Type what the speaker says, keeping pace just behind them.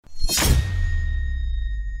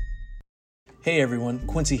Hey everyone,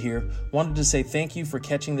 Quincy here. Wanted to say thank you for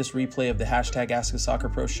catching this replay of the hashtag Ask a Soccer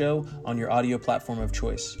Pro show on your audio platform of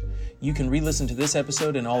choice. You can re-listen to this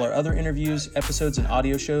episode and all our other interviews, episodes, and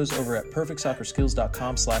audio shows over at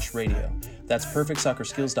perfectsoccerskills.com/radio. That's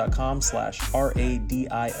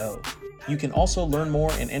perfectsoccerskills.com/RADIO. You can also learn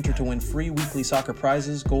more and enter to win free weekly soccer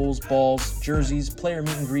prizes, goals, balls, jerseys, player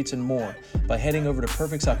meet and greets, and more by heading over to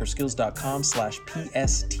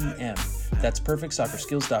perfectsoccerskills.com/PSTM. That's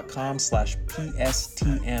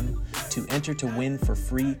perfectsoccerskills.com/PSTM to enter to win for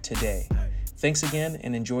free today. Thanks again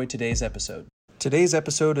and enjoy today's episode. Today's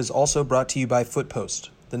episode is also brought to you by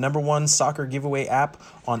Footpost, the #1 soccer giveaway app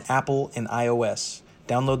on Apple and iOS.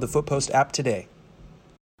 Download the Footpost app today.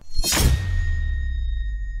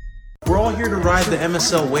 We're all here to ride the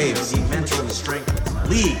MSL wave, the Mental Strength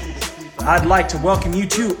League. I'd like to welcome you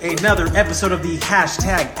to another episode of the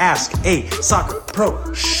hashtag Ask a Soccer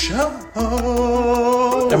Pro show.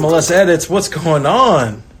 MLS Edits, what's going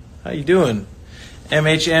on? How you doing?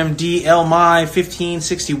 MHMDLMI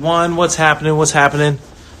 1561, what's happening?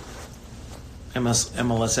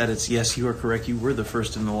 MLS Edits, yes, you are correct. You were the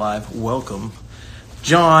first in the live. Welcome.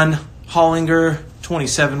 John Hollinger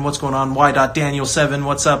 27, what's going on? Y.Daniel7,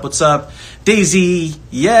 what's up? Daisy,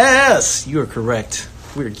 yes, you are correct.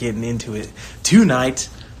 We're getting into it tonight.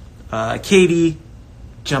 Katie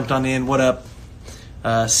jumped on in, what up?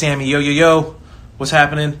 Sammy, yo, what's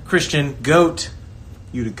happening? Christian, Goat,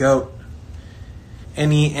 you the Goat.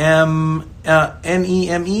 NEME,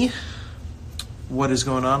 what is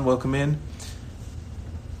going on? Welcome in.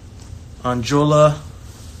 Anjola,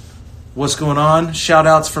 what's going on? Shout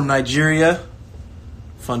outs from Nigeria.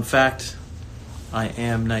 Fun fact, I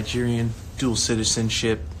am Nigerian, dual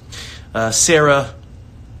citizenship. Sarah,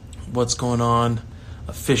 what's going on?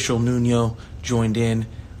 Official Nuno joined in.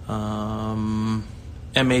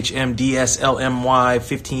 MHMDSLMY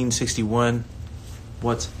 1561.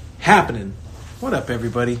 What's happening? What up,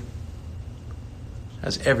 everybody?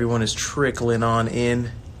 As everyone is trickling on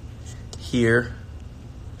in here.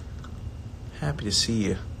 Happy to see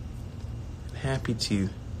you. Happy to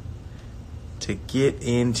get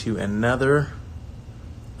into another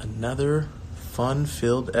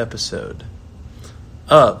fun-filled episode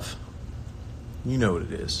of, you know what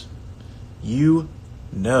it is. You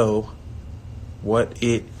know what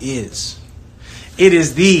it is. It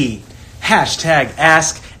is the hashtag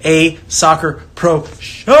Ask a Soccer Pro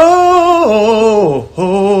show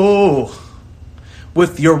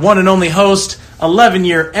with your one and only host,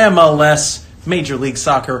 11-year MLS Major League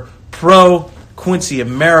Soccer Pro, Quincy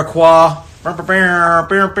Amarikwa. I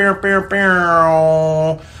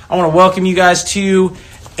want to welcome you guys to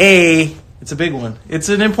it's a big one. It's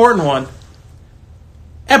an important one.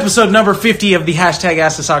 Episode number 50 of the hashtag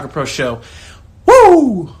Ask the Soccer Pro show.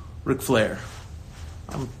 Woo! Ric Flair.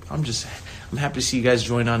 I'm happy to see you guys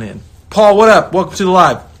join on in. Paul, what up? Welcome to the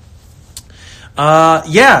live.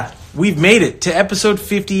 We've made it to episode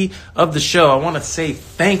 50 of the show. I want to say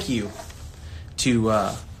thank you to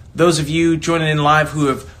those of you joining in live who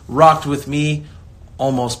have rocked with me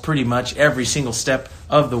almost pretty much every single step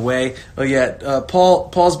of the way. Oh yeah,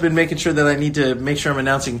 Paul's been making sure that I need to make sure I'm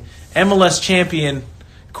announcing MLS champion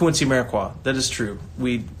Quincy Amarikwa. That is true.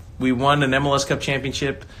 We won an MLS Cup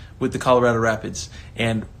championship with the Colorado Rapids,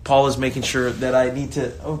 and Paul is making sure that I need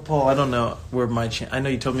to. Oh, Paul, I don't know where I know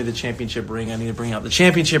you told me the championship ring. I need to bring out the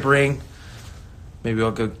championship ring. Maybe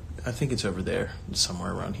I'll go. I think it's over there,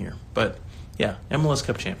 somewhere around here. But yeah, MLS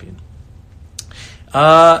Cup champion.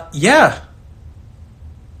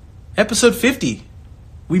 Episode 50.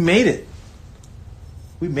 We made it.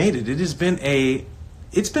 It has been an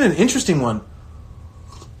interesting one.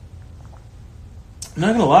 I'm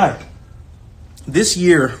not gonna lie. This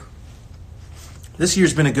year's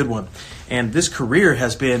been a good one, and this career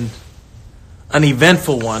has been an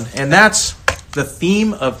eventful one, and that's the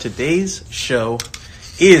theme of today's show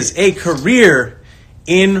is a career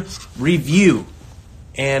in review.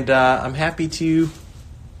 And I'm happy to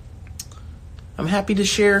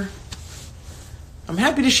share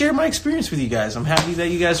my experience with you guys. I'm happy that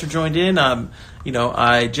you guys are joined in. I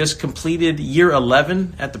just completed year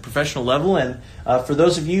 11 at the professional level, and for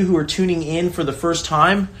those of you who are tuning in for the first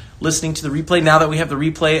time, listening to the replay, now that we have the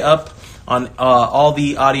replay up on all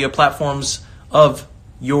the audio platforms of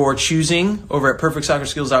your choosing over at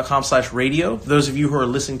perfectsoccerskills.com/radio, those of you who are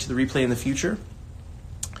listening to the replay in the future,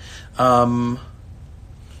 I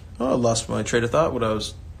lost my train of thought, what I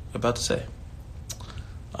was about to say.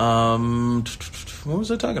 What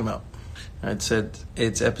was I talking about? I'd said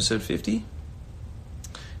it's episode 50.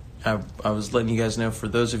 I was letting you guys know, for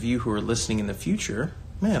those of you who are listening in the future,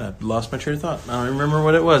 man, I lost my train of thought. I don't remember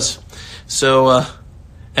what it was. So,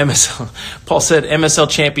 MSL. Paul said MSL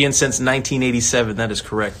champion since 1987. That is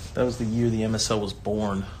correct. That was the year the MSL was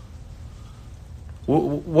born.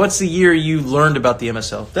 What's the year you learned about the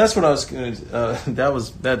MSL? That's what I was going to.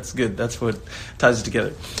 That's good. That's what ties it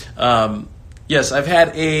together. Yes, I've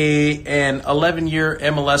had an 11-year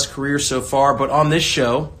MLS career so far, but on this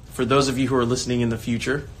show, for those of you who are listening in the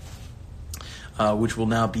future, which will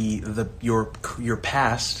now be your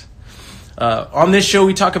past. On this show,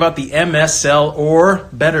 we talk about the MSL, or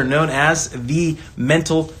better known as the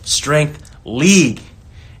Mental Strength League.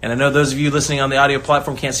 And I know those of you listening on the audio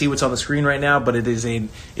platform can't see what's on the screen right now, but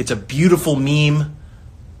it's a beautiful meme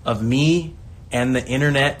of me and the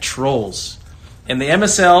internet trolls. And the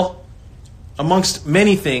MSL, amongst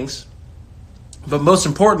many things, but most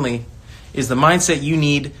importantly, is the mindset you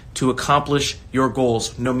need to accomplish your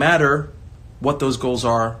goals, no matter what those goals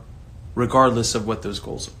are, regardless of what those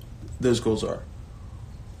goals are.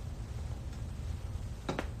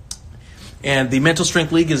 And the Mental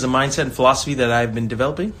Strength League is a mindset and philosophy that I've been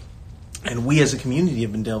developing, and we as a community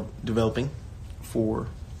have been developing for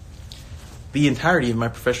the entirety of my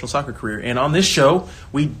professional soccer career. And on this show,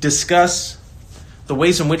 we discuss the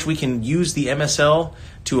ways in which we can use the MSL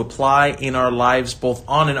to apply in our lives, both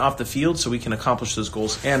on and off the field, so we can accomplish those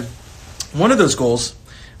goals. And one of those goals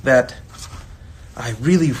that I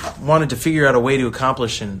really wanted to figure out a way to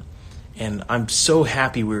accomplish, and I'm so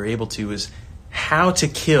happy we were able to, is how to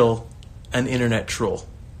kill an internet troll.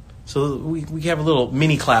 So we have a little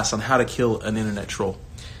mini class on how to kill an internet troll.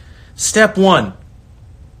 Step 1.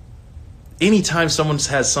 Anytime someone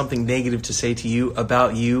has something negative to say to you,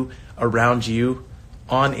 about you, around you,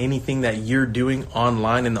 on anything that you're doing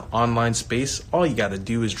online in the online space, all you got to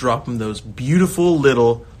do is drop them those beautiful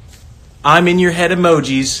little I'm in your head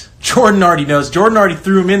emojis. Jordan already knows. Jordan already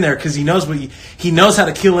threw them in there because he knows he knows how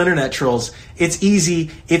to kill internet trolls. It's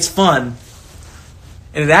easy. It's fun.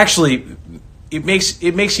 And it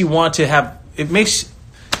makes you want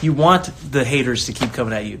the haters to keep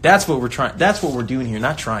coming at you. That's what we're trying. That's what we're doing here.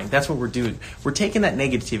 Not trying. That's what we're doing. We're taking that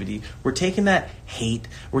negativity. We're taking that hate.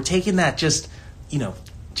 We're taking that it's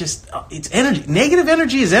energy. Negative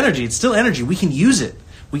energy is energy. It's still energy. We can use it.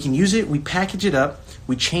 We package it up.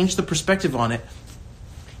 We change the perspective on it.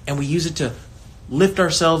 And we use it to lift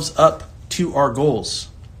ourselves up to our goals.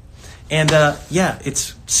 And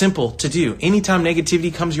it's simple to do. Anytime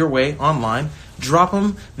negativity comes your way online, drop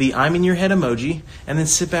them the I'm in your head emoji, and then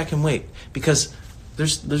sit back and wait. Because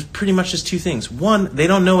there's pretty much just two things. One, they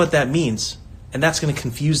don't know what that means, and that's going to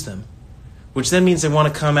confuse them, which then means they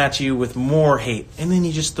want to come at you with more hate. And then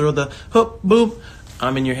you just throw the hoop, boom,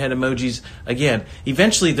 I'm in your head emojis again.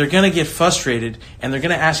 Eventually, they're going to get frustrated, and they're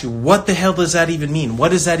going to ask you, what the hell does that even mean? What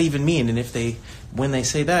does that even mean? And when they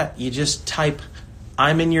say that, you just type,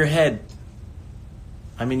 I'm in your head.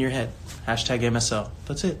 I'm in your head. #MSL.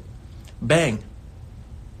 That's it. Bang.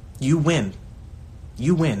 You win.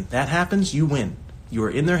 You win. That happens, you win. You are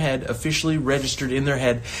in their head, officially registered in their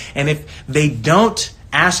head. And if they don't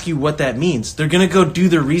ask you what that means, they're going to go do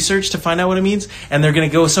their research to find out what it means, and they're going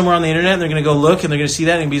to go somewhere on the internet, and they're going to go look, and they're going to see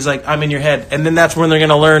that, and be like, I'm in your head. And then that's when they're going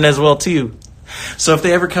to learn as well, too. So if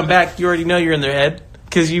they ever come back, you already know you're in their head,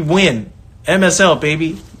 because you win. MSL,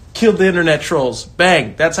 baby. Kill the internet trolls.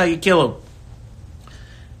 Bang. That's how you kill them.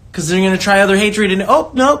 Because they're going to try other hatred, and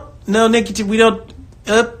no negative. We don't.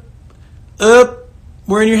 Up.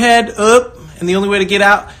 We're in your head. Up. And the only way to get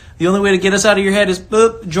us out of your head is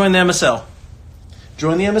join the MSL.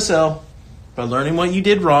 Join the MSL by learning what you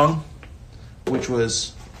did wrong, which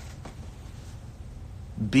was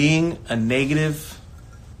being a negative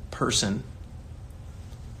person.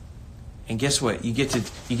 And guess what? You get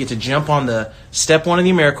to jump on the step 1 of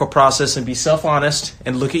the miracle process and be self-honest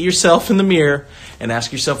and look at yourself in the mirror and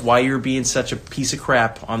ask yourself why you're being such a piece of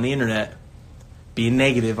crap on the internet, being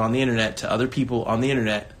negative on the internet to other people on the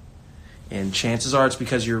internet. And chances are it's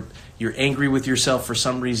because you're angry with yourself for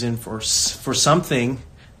some reason, for something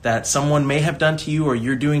that someone may have done to you or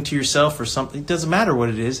you're doing to yourself or something. It doesn't matter what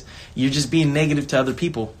it is. You're just being negative to other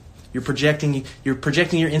people. You're projecting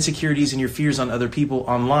your insecurities and your fears on other people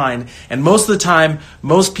online. And most of the time,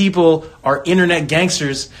 most people are internet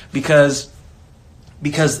gangsters because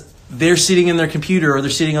they're sitting in their computer or they're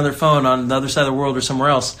sitting on their phone on the other side of the world or somewhere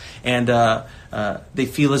else, and they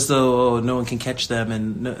feel as though no one can catch them.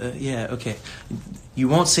 And okay. You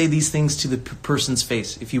won't say these things to the person's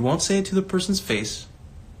face. If you won't say it to the person's face,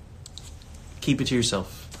 keep it to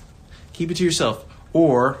yourself. Keep it to yourself.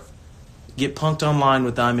 Or get punked online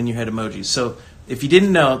with the I'm in your head emojis. So if you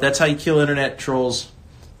didn't know, that's how you kill internet trolls.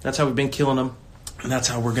 That's how we've been killing them. And that's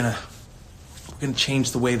how we're gonna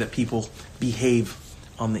change the way that people behave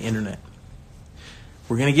on the internet.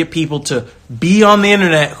 We're going to get people to be on the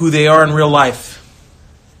internet who they are in real life.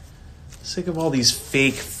 Sick of all these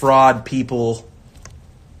fake fraud people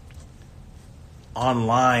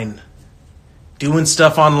online, doing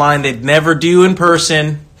stuff online they'd never do in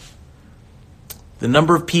person. The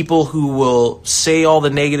number of people who will say all the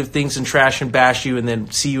negative things and trash and bash you and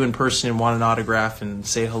then see you in person and want an autograph and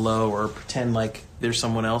say hello or pretend like there's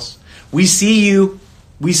someone else. We see you.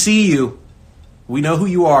 We see you. We know who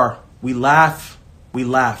you are. We laugh. We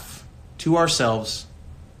laugh to ourselves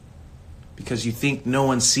because you think no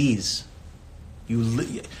one sees. You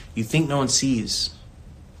think no one sees,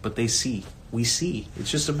 but they see. We see.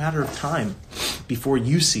 It's just a matter of time before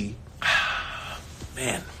you see.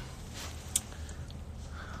 Man,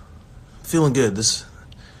 I'm feeling good.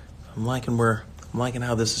 I'm liking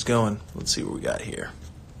how this is going. Let's see what we got here.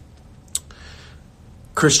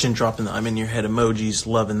 Christian dropping the I'm in your head emojis.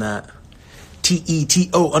 Loving that.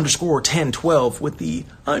 TETO_1012 with the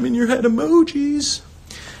I'm in your head emojis.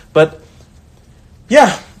 But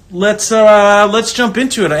yeah, let's jump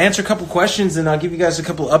into it. I'll answer a couple questions and I'll give you guys a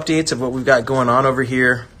couple updates of what we've got going on over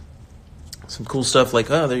here. Some cool stuff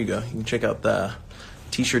like, oh, there you go. You can check out the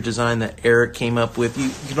t-shirt design that Eric came up with.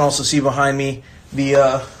 You can also see behind me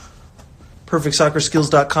the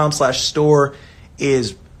perfectsoccerskills.com/store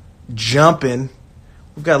is jumping.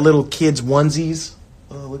 We've got little kids onesies.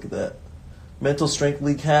 Oh, look at that. Mental Strength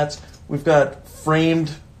League hats. We've got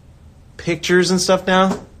framed pictures and stuff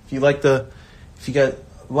now. If you got a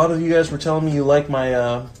lot of you guys were telling me you like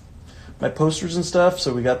my my posters and stuff,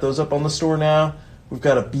 so we got those up on the store now. We've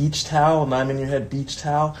got a beach towel, an I'm in your head beach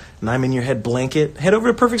towel, an I'm in your head blanket. Head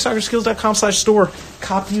over to perfectsoccerskills.com/store.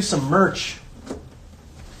 Cop you some merch.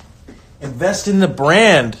 Invest in the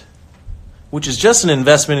brand, which is just an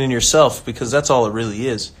investment in yourself because that's all it really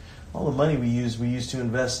is. All the money we use to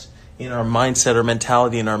invest in our mindset, our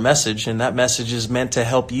mentality, and our message, and that message is meant to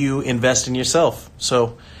help you invest in yourself.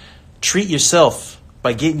 So treat yourself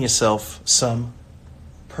by getting yourself some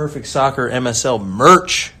Perfect Soccer MSL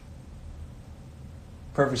merch.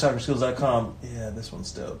 PerfectSoccerSkills.com. Yeah, this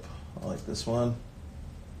one's dope. I like this one.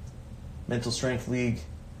 Mental Strength League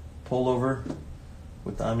pullover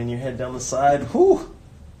with the I'm in your head down the side. Whoo!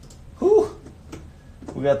 Whoo!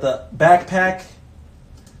 We got the backpack.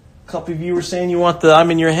 A couple of you were saying you want the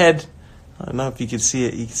I'm in your head. I don't know if you can see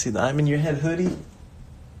it. You can see the I'm in your head hoodie.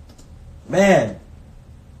 Man.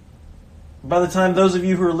 By the time those of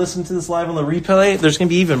you who are listening to this live on the replay, there's going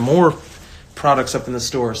to be even more products up in the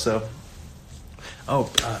store. So,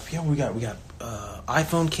 we got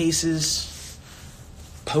iPhone cases,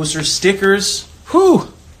 posters, stickers.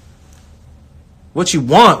 Whew! What you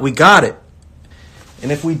want, we got it.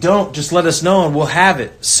 And if we don't, just let us know and we'll have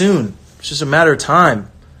it soon. It's just a matter of time.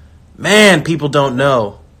 Man, people don't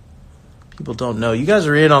know. People don't know. You guys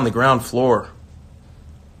are in on the ground floor.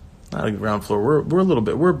 Not the ground floor.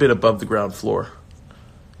 We're a bit above the ground floor.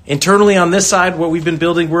 Internally on this side, what we've been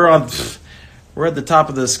building, we're at the top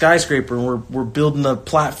of the skyscraper and we're building a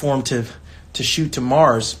platform to shoot to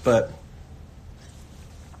Mars, but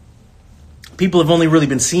people have only really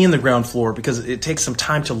been seeing the ground floor because it takes some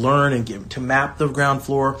time to learn and to map the ground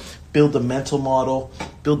floor, build the mental model,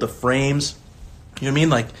 build the frames. You know what I mean?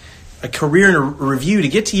 Like a career in a review to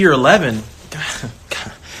get to year 11,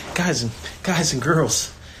 guys and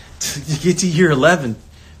girls, to get to year 11,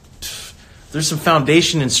 there's some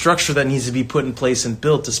foundation and structure that needs to be put in place and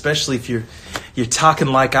built, especially if you're talking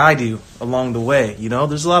like I do along the way. You know,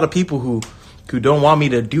 there's a lot of people who don't want me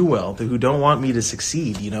to do well, who don't want me to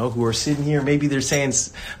succeed, you know, who are sitting here, maybe they're saying,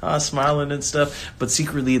 smiling and stuff, but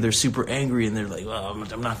secretly they're super angry and they're like, well,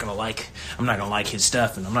 I'm not gonna like his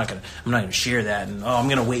stuff, and I'm not gonna share that, and I'm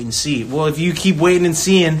gonna wait and see. Well, if you keep waiting and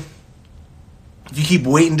seeing, if you keep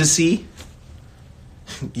waiting to see,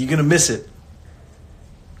 you're gonna miss it.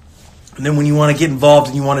 And then when you want to get involved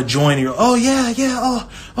and you want to join, you're, always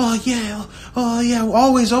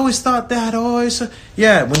thought that, always,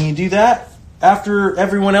 yeah. When you do that, after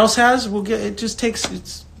everyone else has, it just takes,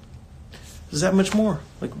 there's that much more.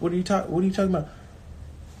 Like, what are you talking about?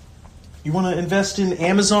 You want to invest in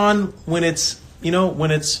Amazon when it's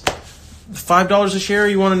 $5 a share?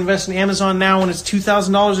 You want to invest in Amazon now when it's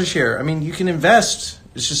 $2,000 a share? I mean, you can invest.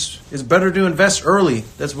 It's better to invest early.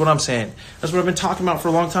 That's what I'm saying. That's what I've been talking about for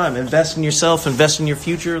a long time. Invest in yourself, invest in your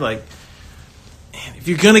future. Like, if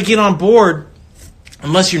you're going to get on board,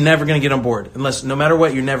 unless you're never going to get on board, no matter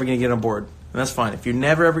what, you're never going to get on board. And that's fine. If you're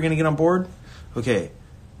never ever going to get on board, okay,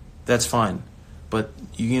 that's fine. But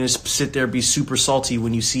you're going to sit there and be super salty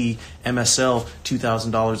when you see MSL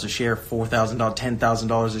 $2,000 a share, $4,000,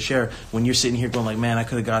 $10,000 a share. When you're sitting here going like, man, I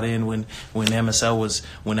could have got in when MSL was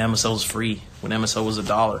free, when MSL was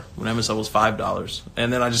 $1, when MSL was $5,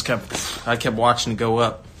 and then I kept watching it go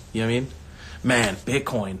up. You know what I mean? Man,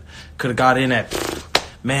 Bitcoin could have got in at $1,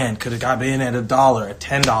 at $10,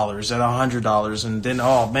 at $100, and then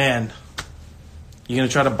man. You're going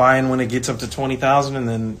to try to buy in when it gets up to 20,000 and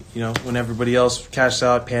then, when everybody else cashes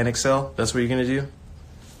out, panic sell? That's what you're going to do?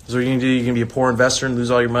 That's what you're going to do? You're going to be a poor investor and lose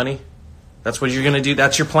all your money? That's what you're going to do?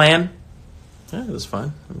 That's your plan? Yeah, that's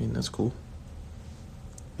fine. I mean, that's cool.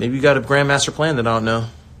 Maybe you got a grandmaster plan that I don't know. You know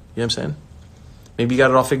what I'm saying? Maybe you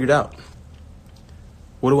got it all figured out.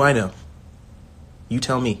 What do I know? You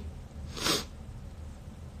tell me.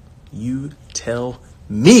 You tell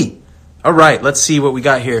me. All right, let's see what we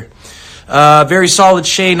got here. Very solid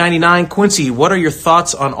Shay 99. Quincy, what are your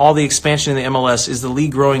thoughts on all the expansion in the MLS? Is the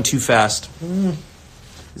league growing too fast?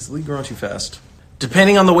 Is the league growing too fast?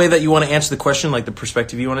 Depending on the way that you want to answer the question, like the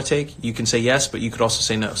perspective you want to take, you can say yes, but you could also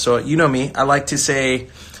say no. So you know me. I like to say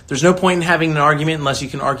there's no point in having an argument unless you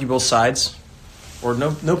can argue both sides. Or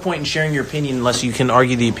no point in sharing your opinion unless you can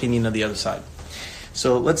argue the opinion of the other side.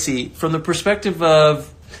 So let's see. From the perspective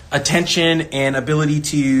of attention and ability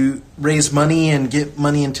to raise money and get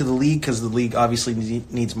money into the league, because the league obviously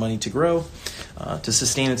needs money to grow, to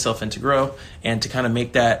sustain itself and to grow, and to kind of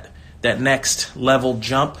make that next level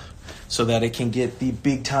jump so that it can get the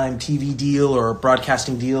big time TV deal or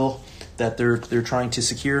broadcasting deal that they're trying to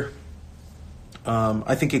secure.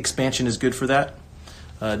 I think expansion is good for that.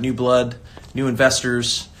 New blood, new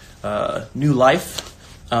investors, new life.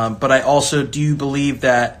 But I also do believe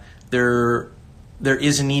that there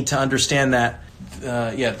is a need to understand that,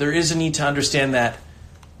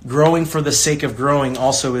 growing for the sake of growing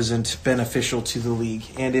also isn't beneficial to the league.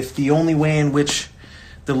 And if the only way in which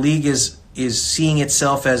the league is seeing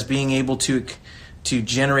itself as being able to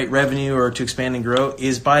generate revenue or to expand and grow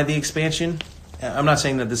is by the expansion, I'm not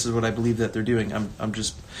saying that this is what I believe that they're doing. I'm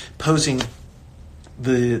just posing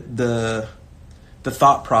the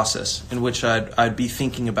thought process in which I'd be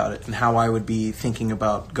thinking about it and how I would be thinking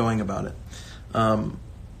about going about it.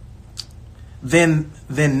 Then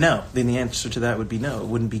no. Then the answer to that would be no. It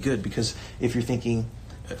wouldn't be good, because if you're thinking,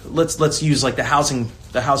 let's use like the housing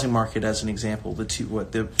market as an example.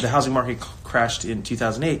 The housing market crashed in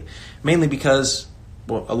 2008 mainly because,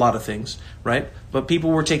 well, a lot of things, right? But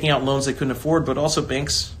people were taking out loans they couldn't afford, but also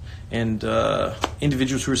banks and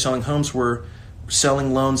individuals who were selling homes were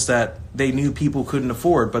selling loans that they knew people couldn't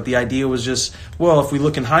afford. But the idea was just, well, if we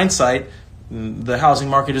look in hindsight, the housing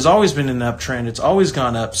market has always been in an uptrend. It's always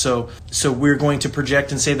gone up. So we're going to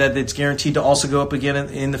project and say that it's guaranteed to also go up again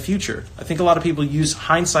in the future. I think a lot of people use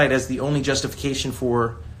hindsight as the only justification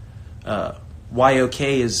for why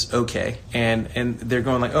okay is okay. And they're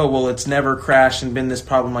going like, oh, well, it's never crashed and been this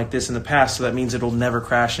problem like this in the past, so that means it'll never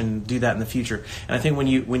crash and do that in the future. And I think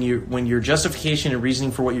when your justification and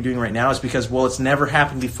reasoning for what you're doing right now is because, well, it's never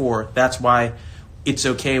happened before, that's why it's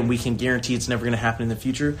okay and we can guarantee it's never going to happen in the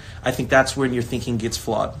future, I think that's when your thinking gets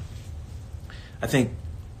flawed. I think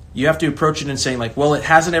you have to approach it and saying like, well, it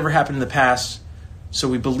hasn't ever happened in the past, so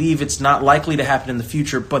we believe it's not likely to happen in the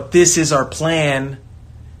future, but this is our plan,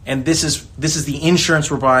 and this is the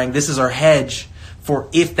insurance we're buying, this is our hedge for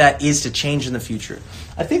if that is to change in the future.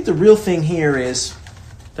 I think the real thing here is,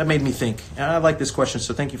 that made me think, and I like this question,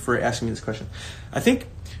 so thank you for asking me this question. I think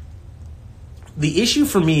the issue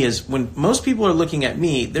for me is when most people are looking at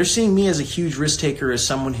me, they're seeing me as a huge risk taker, as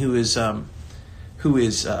someone who is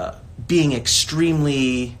being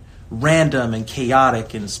extremely random and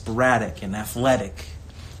chaotic and sporadic and athletic,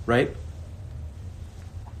 right?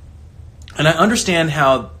 And I understand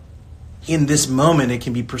how in this moment it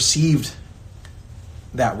can be perceived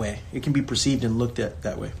that way. It can be perceived and looked at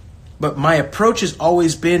that way. But my approach has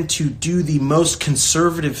always been to do the most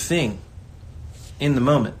conservative thing in the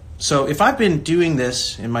moment. So if I've been doing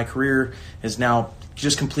this, and my career is now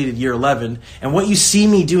just completed year 11, and what you see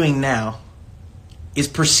me doing now is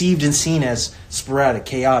perceived and seen as sporadic,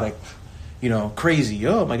 chaotic, crazy.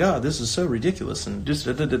 Oh my God, this is so ridiculous, and just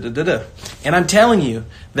da-da-da-da-da-da. And I'm telling you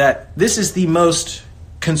that this is the most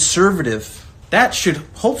conservative. That should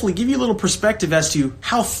hopefully give you a little perspective as to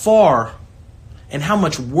how far and how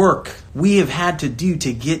much work we have had to do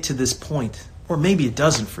to get to this point. Or maybe it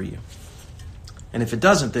doesn't for you. And if it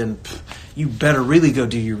doesn't, then you better really go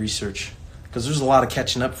do your research, because there's a lot of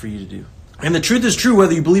catching up for you to do. And the truth is true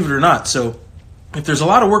whether you believe it or not. So if there's a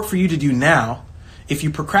lot of work for you to do now, if you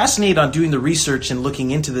procrastinate on doing the research and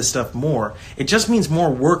looking into this stuff more, it just means more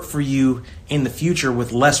work for you in the future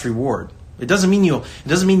with less reward. It doesn't mean you'll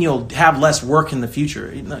have less work in the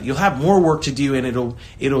future. You'll have more work to do, and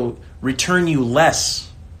it'll return you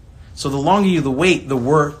less. So the longer you wait, the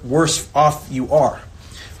worse off you are,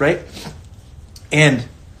 right? And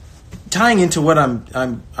tying into what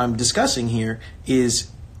I'm discussing here is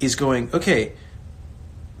going, okay,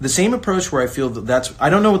 the same approach where I feel I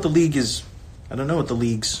don't know what the league's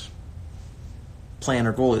plan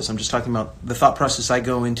or goal is. I'm just talking about the thought process I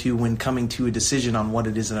go into when coming to a decision on what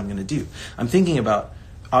it is that I'm going to do. I'm thinking about,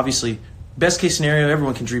 obviously, best case scenario.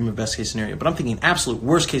 Everyone can dream of best case scenario, but I'm thinking absolute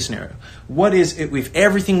worst case scenario. What is it if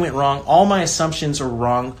everything went wrong? All my assumptions are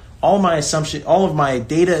wrong. All of my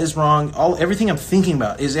data is wrong. Everything I'm thinking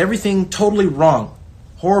about is everything totally wrong,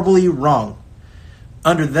 horribly wrong.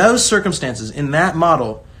 Under those circumstances, in that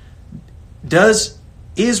model,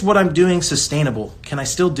 is what I'm doing sustainable? Can I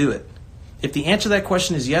still do it? If the answer to that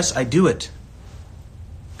question is yes, I do it.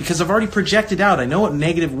 Because I've already projected out. I know what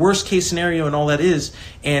negative worst case scenario and all that is,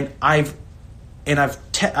 and I've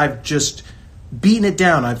just beaten it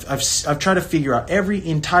down. I've tried to figure out every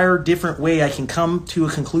entire different way I can come to a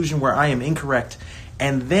conclusion where I am incorrect,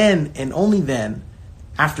 and then and only then,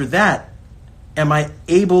 after that, am I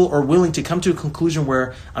able or willing to come to a conclusion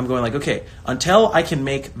where I'm going like, okay, until I can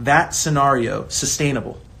make that scenario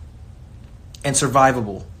sustainable and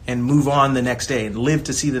survivable and move on the next day and live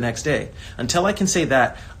to see the next day, until I can say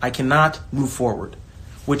that, I cannot move forward,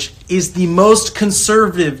 which is the most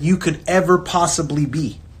conservative you could ever possibly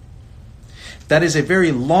be. That is a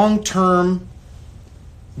very long-term,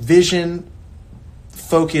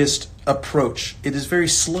 vision-focused approach. It is very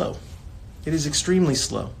slow. It is extremely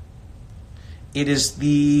slow. It is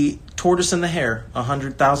the tortoise and the hare,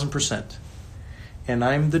 100,000%. And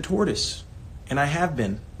I'm the tortoise, and I have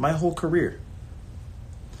been my whole career.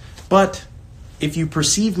 But if you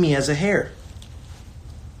perceive me as a hare,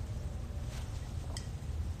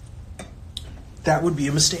 that would be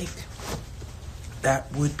a mistake. That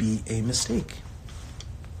would be a mistake.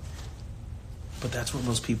 But that's what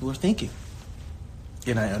most people are thinking.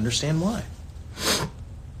 And I understand why.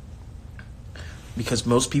 Because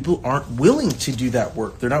most people aren't willing to do that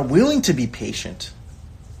work. They're not willing to be patient.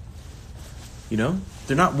 They're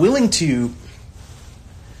not willing to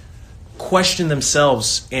question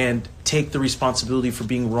themselves and take the responsibility for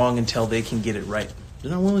being wrong until they can get it right.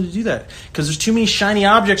 They're not willing to do that because there's too many shiny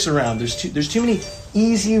objects around. There's too many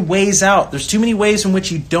easy ways out. There's too many ways in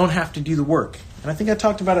which you don't have to do the work. And I think I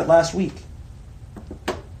talked about it last week.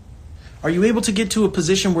 Are you able to get to a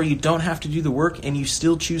position where you don't have to do the work and you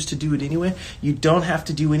still choose to do it anyway? You don't have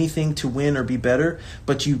to do anything to win or be better,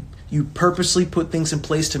 but you purposely put things in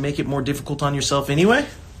place to make it more difficult on yourself anyway?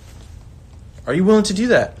 Are you willing to do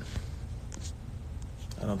that?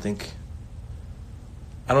 I don't think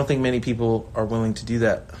many people are willing to do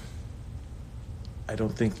that. I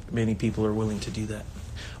don't think many people are willing to do that.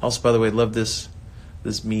 Also, by the way, love this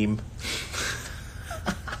meme.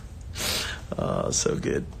 Oh, so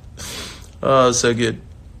good. Oh, so good.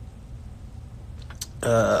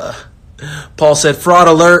 Paul said, fraud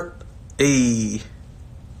alert. Hey.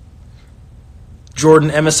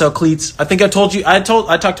 Jordan MSL cleats. I think I talked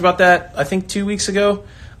about that, I think 2 weeks ago.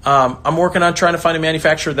 I'm working on trying to find a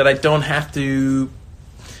manufacturer that I don't have to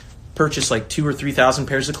purchase like 2,000 or 3,000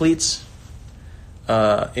 pairs of cleats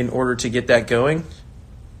in order to get that going.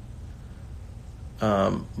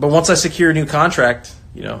 But once I secure a new contract,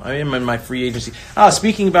 I am in my free agency.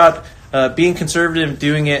 Speaking about being conservative,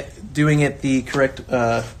 doing it the correct,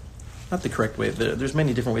 not the correct way. There's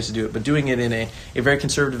many different ways to do it, but doing it in a very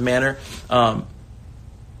conservative manner.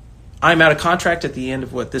 I'm out of contract at the end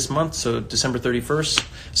of this month, so December 31st.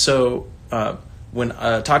 So when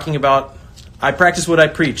talking about, I practice what I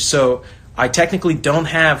preach. So I technically don't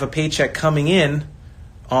have a paycheck coming in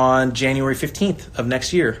on January 15th of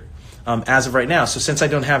next year as of right now. So since I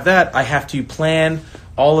don't have that, I have to plan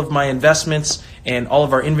all of my investments and all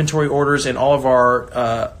of our inventory orders and all of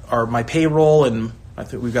my payroll. And I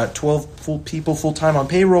think we've got 12 people full-time on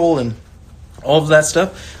payroll and all of that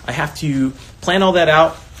stuff. I have to plan all that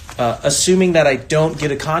out. Assuming that I don't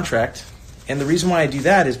get a contract. And the reason why I do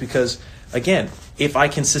that is because, again, if I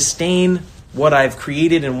can sustain what I've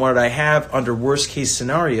created and what I have under worst case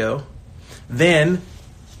scenario, then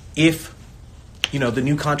if the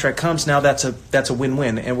new contract comes, now that's a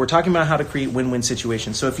win-win. And we're talking about how to create win-win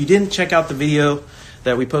situations. So if you didn't check out the video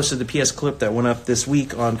that we posted, the PS clip that went up this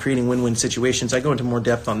week on creating win-win situations, I go into more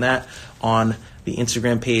depth on that on the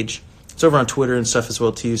Instagram page. It's over on Twitter and stuff as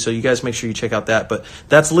well too, so you guys make sure you check out that. But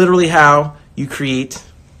that's literally how you create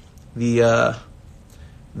the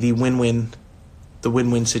win-win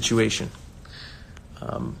situation.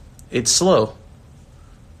 It's slow,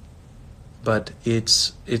 but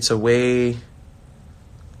it's a way.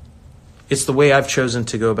 It's the way I've chosen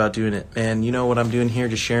to go about doing it. And you know what I'm doing here,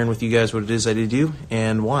 just sharing with you guys what it is I do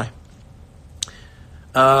and why.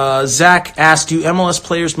 Zach asked, do MLS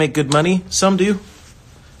players make good money? Some do.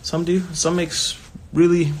 Some do. Some makes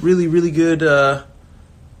really, really, really good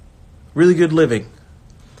living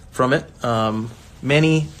from it.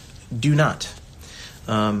 Many do not.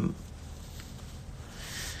 And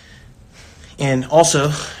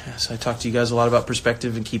also, as I talk to you guys a lot about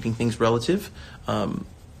perspective and keeping things relative,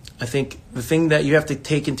 I think the thing that you have to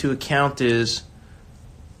take into account is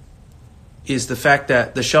the fact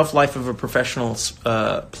that the shelf life of a professional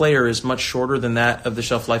player is much shorter than that of the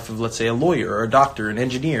shelf life of, let's say, a lawyer or a doctor, an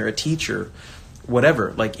engineer, a teacher,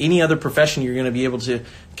 whatever. Like any other profession, you're going to be able to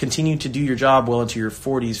continue to do your job well into your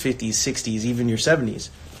 40s, 50s, 60s, even your 70s.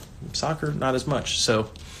 Soccer, not as much.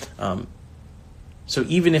 So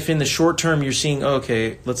even if in the short term you're seeing,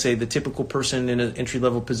 okay, let's say the typical person in an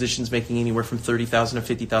entry-level position is making anywhere from $30,000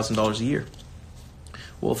 to $50,000 a year.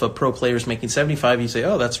 Well, if a pro player is making 75, you say,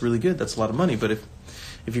 oh, that's really good. That's a lot of money. But if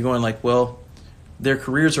you're going like, well, their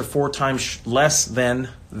careers are 4 times less than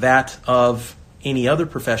that of any other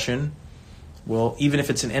profession, well, even if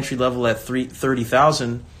it's an entry level at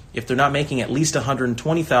 $30,000, if they're not making at least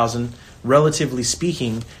 $120,000, relatively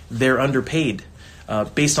speaking, they're underpaid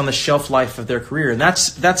based on the shelf life of their career. And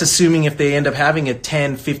that's assuming if they end up having a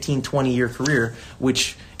 10, 15, 20-year career,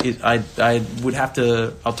 which I would have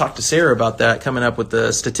to. I'll talk to Sarah about that coming up with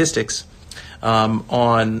the statistics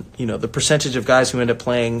on the percentage of guys who end up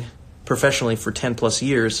playing professionally for 10 plus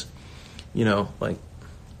years. Like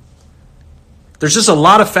there's just a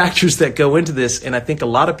lot of factors that go into this, and I think a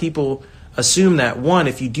lot of people assume that one,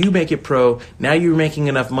 if you do make it pro, now you're making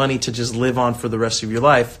enough money to just live on for the rest of your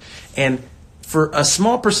life. And for a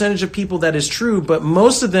small percentage of people, that is true, but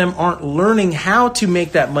most of them aren't learning how to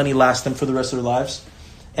make that money last them for the rest of their lives.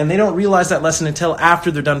 And they don't realize that lesson until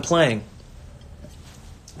after they're done playing.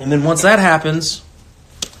 And then once that happens,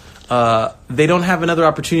 they don't have another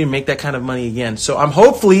opportunity to make that kind of money again. So I'm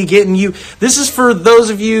hopefully getting you. This is for those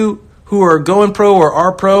of you who are going pro or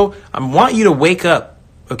are pro. I want you to wake up,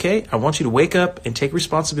 okay? I want you to wake up and take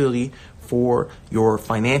responsibility for your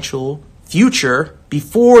financial future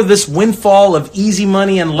before this windfall of easy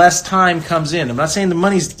money and less time comes in. I'm not saying the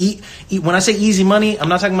money's when I say easy money, I'm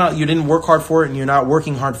not talking about you didn't work hard for it and you're not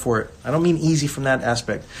working hard for it. I don't mean easy from that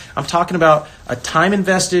aspect. I'm talking about a time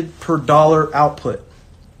invested per dollar output,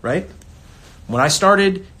 right? When I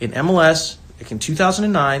started in MLS in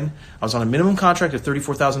 2009, I was on a minimum contract of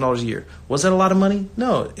 $34,000 a year. Was that a lot of money?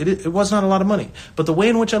 No, it was not a lot of money. But the way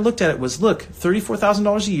in which I looked at it was, look,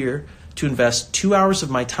 $34,000 a year to invest 2 hours of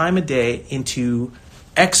my time a day into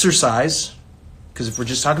exercise, because if we're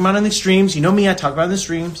just talking about in the extremes, you know me, I talk about in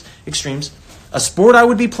the extremes, a sport I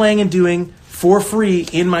would be playing and doing for free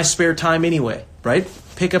in my spare time anyway, right?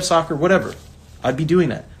 Pick up soccer, whatever. I'd be doing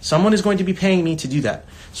that. Someone is going to be paying me to do that.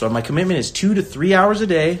 So my commitment is 2 to 3 hours a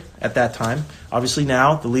day at that time. Obviously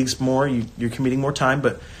now the league's more, you're committing more time,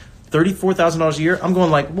 but $34,000 a year, I'm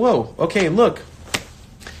going like, whoa, okay, look,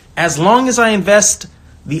 as long as I invest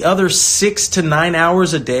the other 6 to 9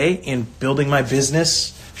 hours a day in building my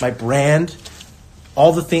business, my brand,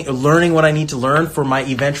 all the thing, learning what I need to learn for my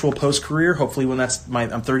eventual post-career, hopefully when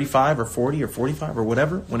I'm 35 or 40 or 45 or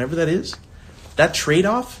whatever, whenever that is, that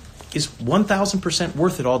trade-off is 1,000%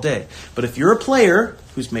 worth it all day. But if you're a player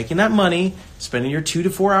who's making that money, spending your 2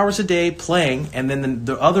 to 4 hours a day playing, and then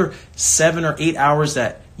the other 7 or 8 hours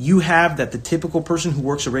that you have that the typical person who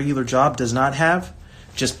works a regular job does not have,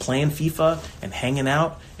 just playing FIFA and hanging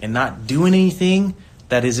out and not doing anything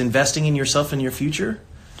that is investing in yourself and your future.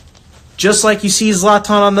 Just like you see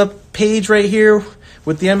Zlatan on the page right here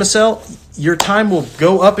with the MSL, your time will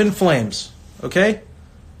go up in flames, okay?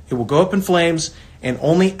 It will go up in flames, and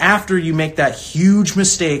only after you make that huge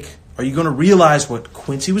mistake are you going to realize what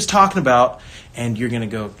Quincy was talking about, and you're going to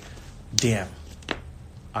go, damn,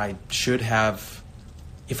 I should have,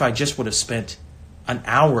 if I just would have spent an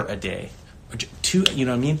hour a day,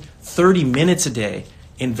 30 minutes a day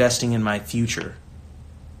investing in my future,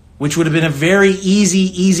 which would have been a very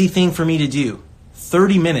easy thing for me to do.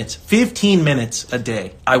 30 minutes, 15 minutes a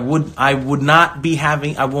day. I will not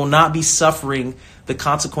be suffering the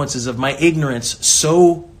consequences of my ignorance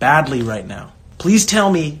so badly right now. Please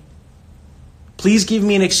give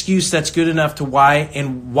me an excuse that's good enough to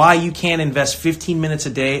why you can't invest 15 minutes a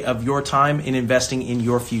day of your time in investing in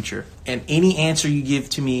your future. And any answer you give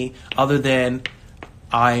to me other than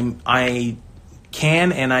I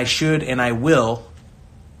can and I should and I will,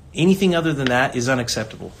 anything other than that is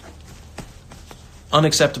unacceptable.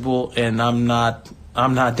 Unacceptable, and I'm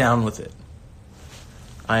not down with it.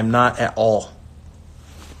 I am not at all.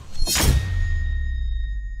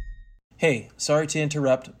 Hey, sorry to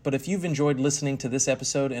interrupt, but if you've enjoyed listening to this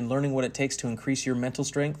episode and learning what it takes to increase your mental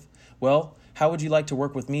strength, well, how would you like to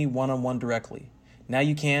work with me one-on-one directly? Now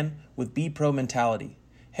you can with Be Pro Mentality.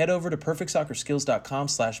 Head over to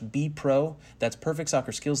perfectsoccerskills.com/bepro. That's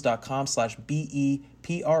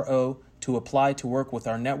perfectsoccerskills.com/BEPRO to apply to work with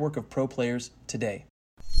our network of pro players today.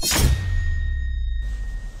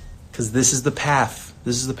 Because this is the path.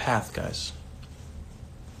 This is the path, guys.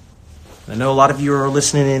 I know a lot of you are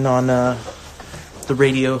listening in on the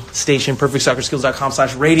radio station,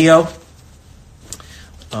 perfectsoccerskills.com/radio.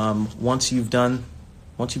 Once you've done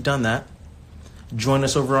that, join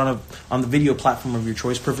us over on the video platform of your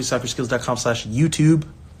choice, perfectsoccerskills.com/YouTube,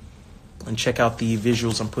 and check out the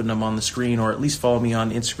visuals. I'm putting them on the screen, or at least follow me on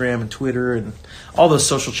Instagram and Twitter and all those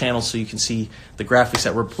social channels so you can see the graphics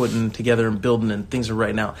that we're putting together and building and things are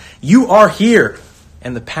right now. You are here,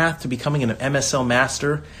 and the path to becoming an MSL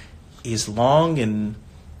master is long and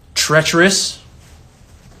treacherous,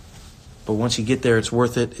 but once you get there, it's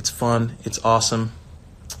worth it. It's fun. It's awesome.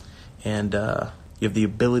 And you have the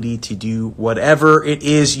ability to do whatever it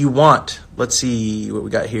is you want. Let's see what we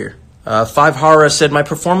got here. Five Hara said, my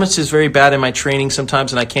performance is very bad in my training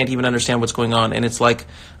sometimes, and I can't even understand what's going on. And it's like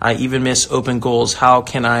I even miss open goals. How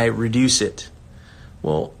can I reduce it?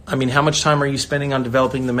 Well, I mean, how much time are you spending on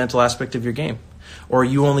developing the mental aspect of your game? Or are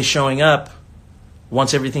you only showing up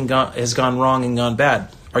once everything has gone wrong and gone bad?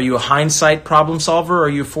 Are you a hindsight problem solver, or are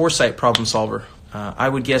you a foresight problem solver? I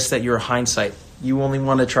would guess that you're a hindsight. You only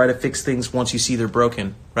want to try to fix things once you see they're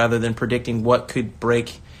broken, rather than predicting what could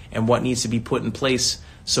break and what needs to be put in place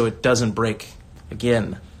so it doesn't break.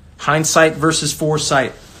 Again, hindsight versus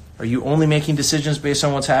foresight. Are you only making decisions based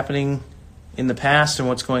on what's happening in the past and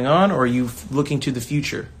what's going on, or are you looking to the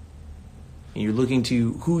future? And you're looking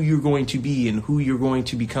to who you're going to be and who you're going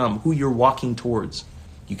to become, who you're walking towards.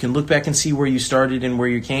 You can look back and see where you started and where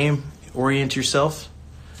you came, orient yourself,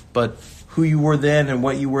 but who you were then and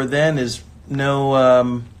what you were then is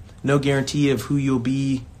no guarantee of who you'll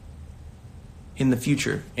be in the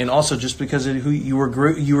future. And also, just because of who you were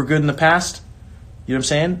good in the past, you know what I'm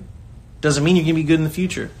saying, doesn't mean you're going to be good in the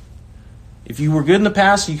future. If you were good in the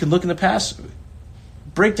past, you can look in the past,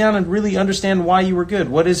 break down and really understand why you were good.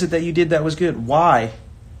 What is it that you did that was good? Why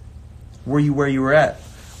were you where you were at?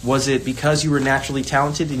 Was it because you were naturally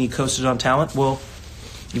talented and you coasted on talent? Well,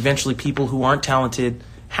 eventually people who aren't talented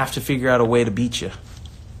have to figure out a way to beat you.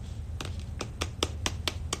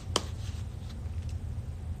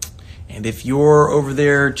 And if you're over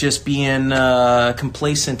there just being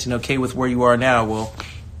complacent and okay with where you are now, well,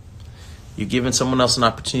 you're giving someone else an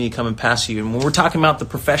opportunity to come and pass you. And when we're talking about the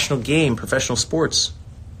professional game, professional sports,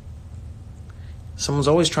 someone's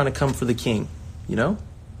always trying to come for the king, you know?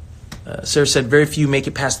 Sarah said, very few make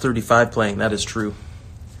it past 35 playing. That is true.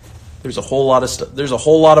 There's a whole lot of stuff. There's a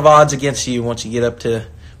whole lot of odds against you once you get up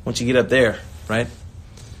there, right?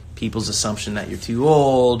 People's assumption that you're too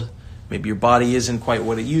old. Maybe your body isn't quite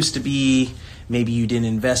what it used to be. Maybe you didn't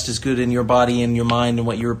invest as good in your body and your mind and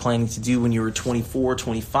what you were planning to do when you were 24,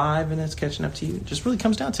 25, and that's catching up to you. It just really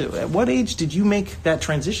comes down to, at what age did you make that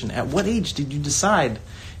transition? At what age did you decide,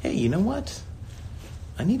 hey, you know what?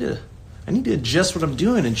 I need to adjust what I'm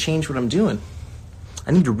doing and change what I'm doing.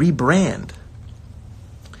 I need to rebrand.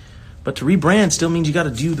 But to rebrand still means you got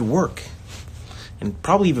to do the work. And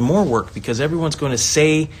probably even more work, because everyone's going to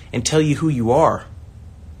say and tell you who you are.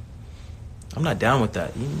 I'm not down with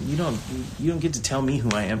that. You don't get to tell me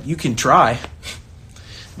who I am. You can try,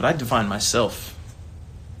 but I define myself.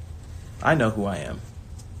 I know who I am,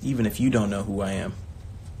 even if you don't know who I am,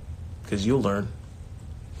 because you'll learn,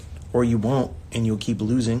 or you won't, and you'll keep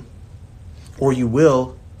losing, or you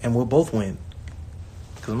will, and we'll both win,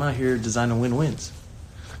 because I'm out here designing win-wins.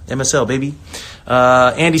 MSL, baby.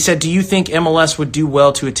 Andy said, do you think MLS would do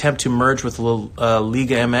well to attempt to merge with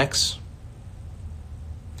Liga MX?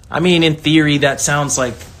 I mean, in theory, that sounds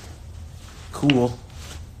like cool.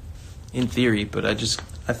 In theory, but I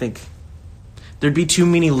think there'd be too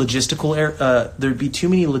many logistical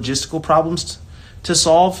problems to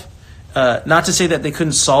solve. Not to say that they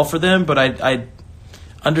couldn't solve for them, but I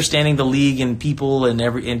understanding the league and people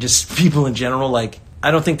and just people in general, like,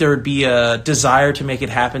 I don't think there would be a desire to make it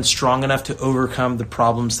happen strong enough to overcome the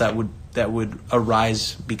problems that would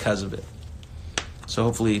arise because of it. So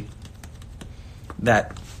hopefully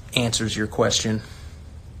that answers your question.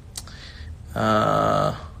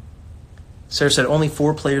 Sarah said only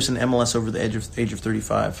 4 players in MLS over the age of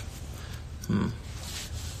 35. Let's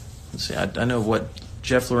see. I know what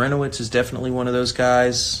Jeff Lorenowitz is definitely one of those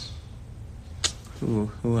guys.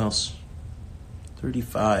 Who else?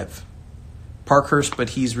 35. Parkhurst, but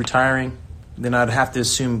he's retiring. Then I'd have to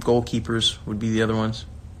assume goalkeepers would be the other ones.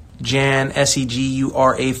 Jan,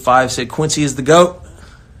 SEGURA5 said, Quincy is the GOAT.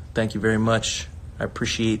 Thank you very much. I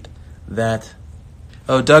appreciate that.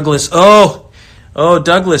 Oh, Douglas. Oh,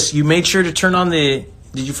 Douglas, you made sure to turn on did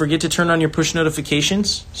you forget to turn on your push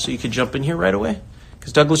notifications so you could jump in here right away?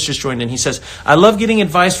 Because Douglas just joined in. He says, I love getting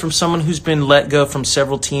advice from someone who's been let go from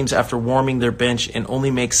several teams after warming their bench and only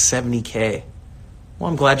makes $70K. Well,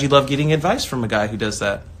 I'm glad you love getting advice from a guy who does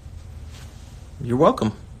that. You're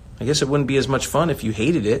welcome. I guess it wouldn't be as much fun if you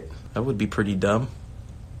hated it. That would be pretty dumb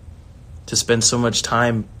to spend so much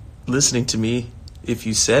time listening to me if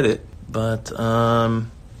you said it. But,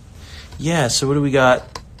 yeah, so what do we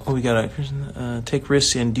got? Oh, we got take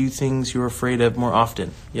risks and do things you're afraid of more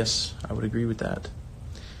often. Yes, I would agree with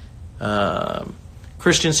that.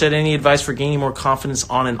 Christian said, any advice for gaining more confidence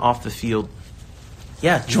on and off the field?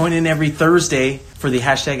 Yeah, join in every Thursday for the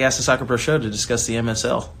hashtag Ask the Soccer Pro show to discuss the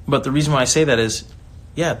MSL. But the reason why I say that is,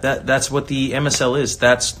 yeah, that's what the MSL is.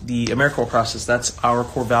 That's the AmeriCorps process. That's our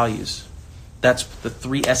core values. That's the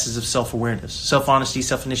 3 S's of self-awareness: self-honesty,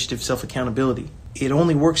 self-initiative, self-accountability. It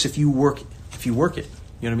only works if you work it.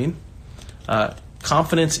 You know what I mean?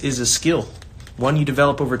 Confidence is a skill, one you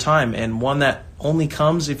develop over time, and one that only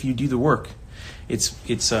comes if you do the work.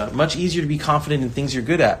 It's much easier to be confident in things you're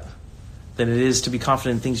good at than it is to be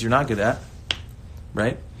confident in things you're not good at,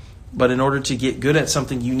 right? But in order to get good at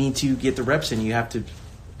something, you need to get the reps in. You have to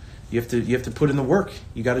put in the work.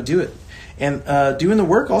 You got to do it. And doing the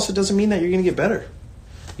work also doesn't mean that you're going to get better.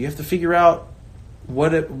 You have to figure out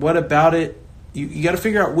what about it. You got to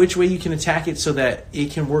figure out which way you can attack it so that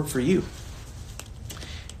it can work for you.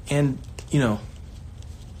 And, even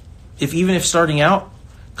if starting out,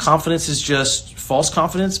 confidence is just false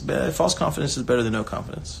confidence is better than no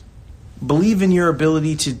confidence. Believe in your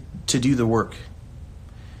ability to do the work.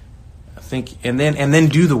 I think, and then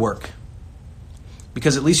do the work,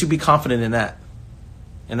 because at least you'll be confident in that.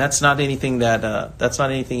 And that's not anything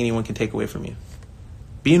anyone can take away from you.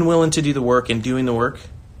 Being willing to do the work and doing the work,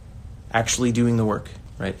 actually doing the work,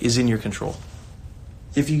 right, is in your control.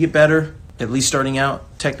 If you get better, at least starting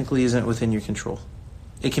out, technically isn't within your control.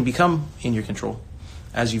 It can become in your control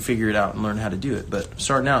as you figure it out and learn how to do it. But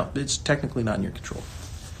starting out, it's technically not in your control.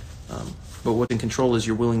 But what's in control is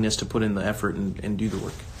your willingness to put in the effort and do the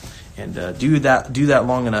work. And do that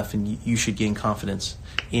long enough, and you should gain confidence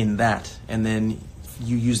in that. And then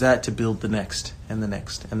you use that to build the next and the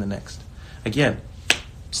next and the next. Again,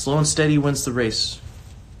 slow and steady wins the race.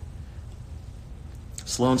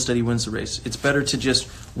 Slow and steady wins the race. It's better to just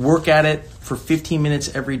work at it for 15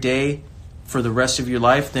 minutes every day for the rest of your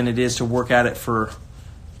life than it is to work at it for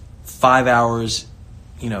 5 hours,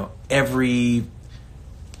 every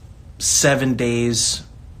 7 days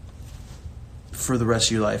for the rest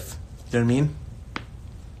of your life. You know what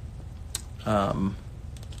I mean?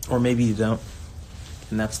 Or maybe you don't,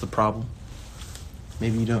 and that's the problem.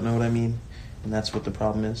 Maybe you don't know what I mean, and that's what the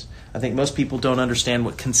problem is. I think most people don't understand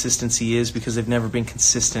what consistency is because they've never been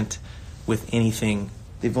consistent with anything.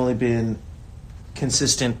 They've only been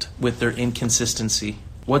consistent with their inconsistency.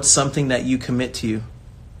 What's something that you commit to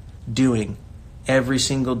doing every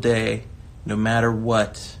single day, no matter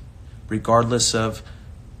what, regardless of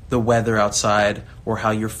the weather outside or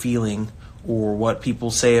how you're feeling or what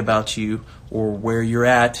people say about you or where you're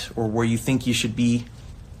at or where you think you should be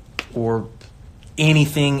or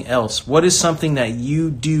anything else? What is something that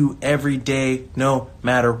you do every day no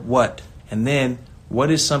matter what? And then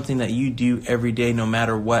what is something that you do every day no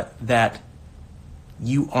matter what that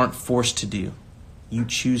you aren't forced to do? You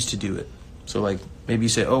choose to do it. So like maybe you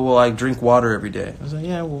say, oh, well, I drink water every day. I was like,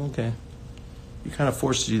 yeah, well, okay. You're kind of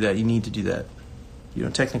forced to do that. You need to do that. You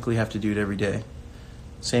don't technically have to do it every day.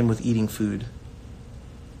 Same with eating food,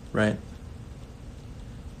 right?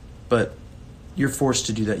 But you're forced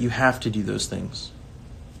to do that. You have to do those things.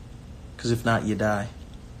 Because if not, you die.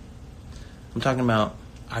 I'm talking about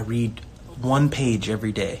I read 1 page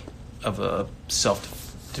every day of a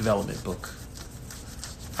self-development book.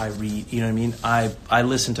 I read, you know what I mean? I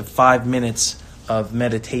listen to 5 minutes of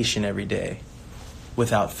meditation every day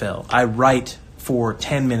without fail. I write for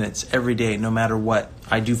 10 minutes every day, no matter what.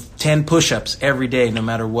 I do 10 push-ups every day, no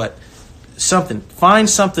matter what. Something. Find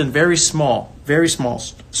something very small. Very small.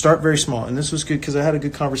 Start very small. And this was good because I had a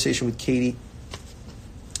good conversation with Katie,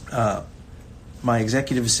 my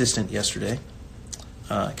executive assistant, yesterday.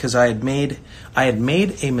 Because I had made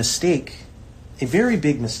a mistake, a very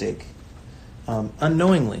big mistake,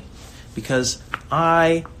 unknowingly. Because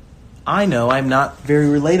I know I'm not very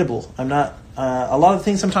relatable. I'm not. A lot of the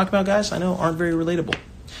things I'm talking about, guys, I know aren't very relatable.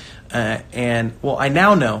 I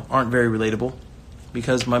now know aren't very relatable.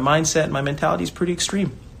 because my mindset and my mentality is pretty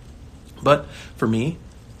extreme. But for me,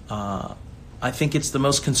 I think it's the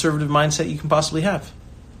most conservative mindset you can possibly have.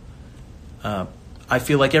 I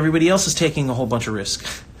feel like everybody else is taking a whole bunch of risk.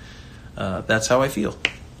 That's how I feel.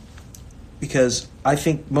 Because I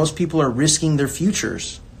think most people are risking their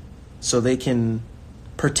futures so they can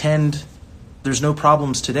pretend there's no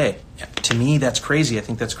problems today. To me, that's crazy. I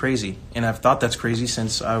think that's crazy. And I've thought that's crazy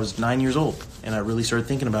since I was 9 years old. And I really started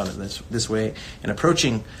thinking about it this way and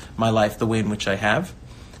approaching my life the way in which I have.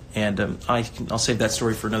 And I'll save that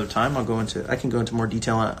story for another time. I can go into more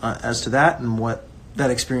detail as to that and what that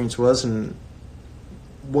experience was and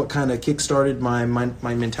what kind of kick-started my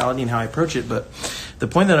mentality and how I approach it. But the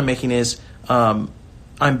point that I'm making is I'm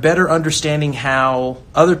better understanding how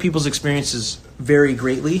other people's experiences vary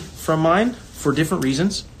greatly from mine for different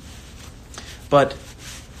reasons. But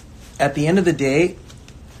at the end of the day,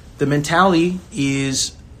 the mentality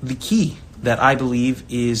is the key that I believe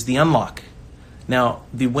is the unlock. Now,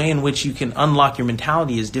 the way in which you can unlock your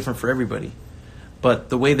mentality is different for everybody. But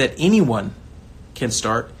the way that anyone can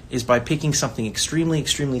start is by picking something extremely,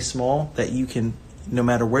 extremely small that you can, no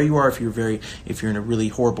matter where you are, if you're in a really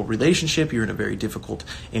horrible relationship, you're in a very difficult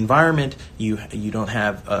environment, you don't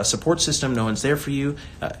have a support system, no one's there for you.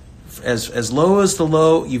 As low as the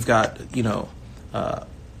low, you've got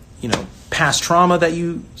past trauma that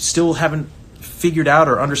you still haven't figured out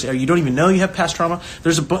or understand, or you don't even know you have past trauma.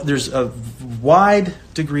 There's a wide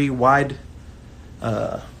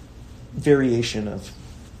variation of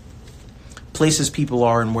places people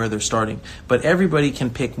are and where they're starting. But everybody can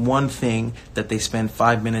pick one thing that they spend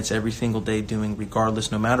 5 minutes every single day doing,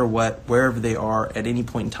 regardless, no matter what, wherever they are at any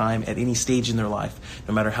point in time, at any stage in their life,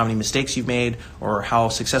 no matter how many mistakes you've made or how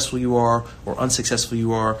successful you are or unsuccessful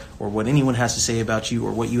you are or what anyone has to say about you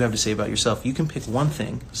or what you have to say about yourself. You can pick one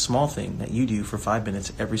thing, a small thing that you do for 5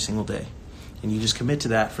 minutes every single day. And you just commit to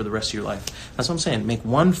that for the rest of your life. That's what I'm saying. Make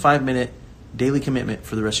 1 5-minute daily commitment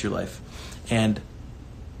for the rest of your life. And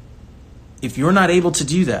if you're not able to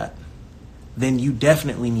do that, then you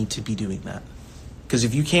definitely need to be doing that. Because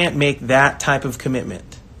if you can't make that type of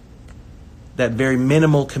commitment, that very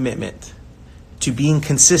minimal commitment to being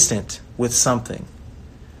consistent with something,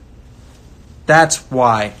 that's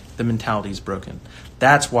why the mentality is broken.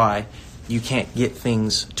 That's why you can't get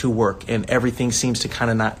things to work and everything seems to kind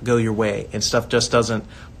of not go your way and stuff just doesn't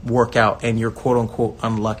work out and you're quote unquote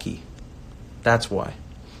unlucky. That's why.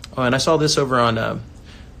 Oh, and I saw this over on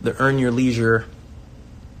the Earn Your Leisure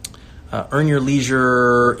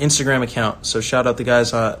Instagram account. So shout out the guys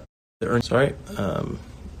the Earn. Sorry,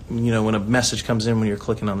 when a message comes in when you're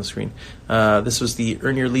clicking on the screen. This was the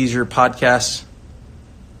Earn Your Leisure podcast.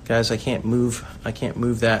 Guys, I can't move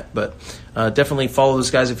that, but definitely follow those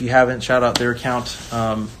guys if you haven't. Shout out their account.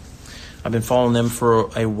 I've been following them for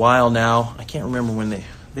a while now. I can't remember when they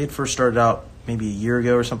had first started out, maybe a year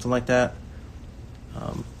ago or something like that.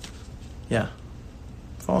 Yeah.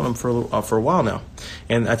 Following them for a while now,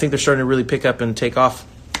 and I think they're starting to really pick up and take off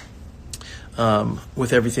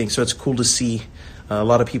with everything. So it's cool to see a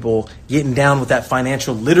lot of people getting down with that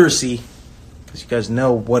financial literacy, because you guys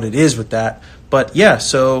know what it is with that. But yeah,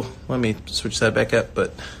 so let me switch that back up,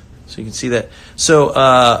 but so you can see that. So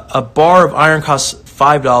a bar of iron costs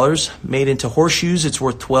 $5. Made into horseshoes, it's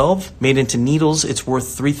worth $12. Made into needles, it's worth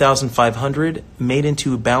 $3,500. Made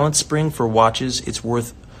into a balance spring for watches, it's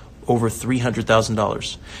worth over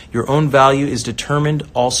 $300,000. Your own value is determined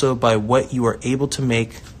also by what you are able to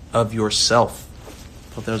make of yourself. I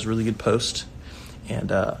thought that was a really good post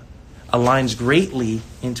and aligns greatly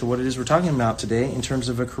into what it is we're talking about today in terms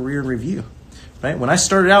of a career review. Right? When I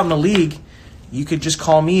started out in the league, you could just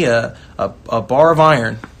call me a bar of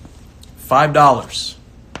iron, $5. You know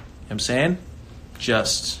what I'm saying?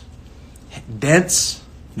 Just dense,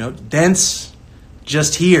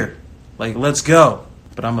 just here. Like, let's go.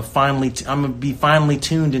 But I'm gonna be finely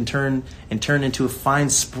tuned and turn into a fine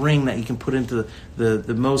spring that you can put into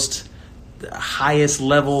the highest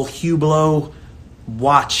level Hublot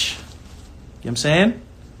watch. You know what I'm saying?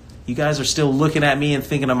 You guys are still looking at me and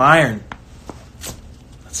thinking I'm iron.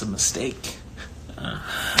 That's a mistake.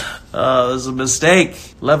 That's a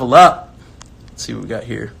mistake. Level up. Let's see what we got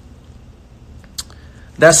here.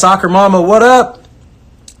 That Soccer Mama, what up?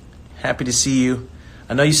 Happy to see you.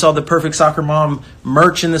 I know you saw the Perfect Soccer Mom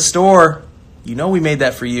merch in the store. You know we made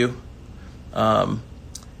that for you.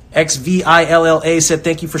 XVILLA said,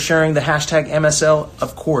 thank you for sharing the hashtag MSL.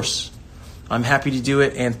 Of course. I'm happy to do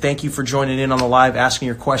it. And thank you for joining in on the live, asking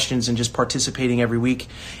your questions, and just participating every week.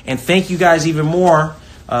 And thank you guys even more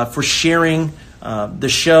for sharing the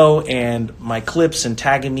show and my clips and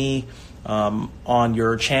tagging me on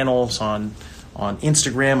your channels, on on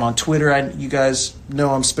Instagram, on Twitter. You guys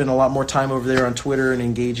know I'm spending a lot more time over there on Twitter and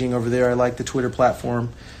engaging over there. I like the Twitter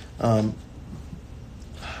platform.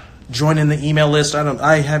 Joining the email list.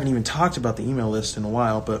 I haven't even talked about the email list in a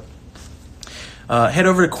while, but head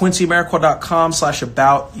over to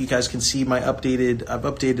QuincyMaraquat.com/about. You guys can see I've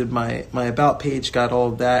updated my about page, got all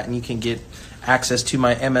of that, and you can get access to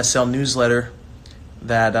my MSL newsletter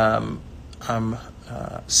that I'm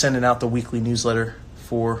sending out the weekly newsletter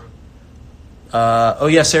for.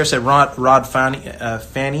 Sarah said Rod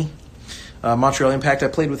Fanny. Montreal Impact, I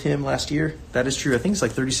played with him last year. That is true. I think it's like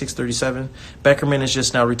 36, 37. Beckerman is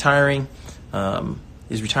just now retiring.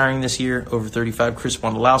 Is retiring this year, over 35. Chris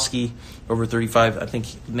Wondolowski, over 35. I think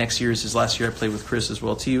next year is his last year. I played with Chris as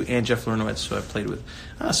well, too, and Jeff Larentowicz, who I played with.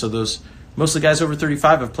 So those, most of the guys over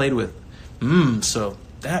 35 I've played with. So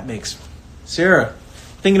that makes... Sarah,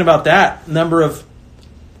 thinking about that, number of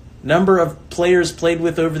players played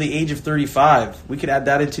with over the age of 35. We could add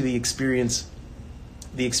that into the experience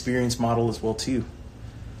model as well too.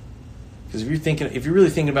 Because if you're really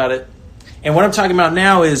thinking about it, and what I'm talking about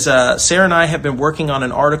now is Sarah and I have been working on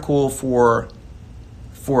an article for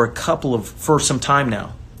some time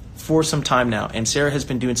now, and Sarah has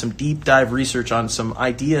been doing some deep dive research on some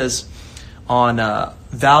ideas on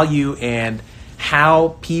value and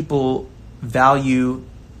how people value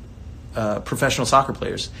professional soccer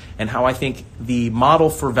players, and how I think the model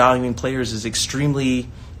for valuing players is extremely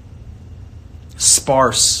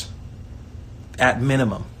sparse at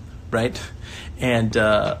minimum, right? And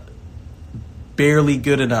barely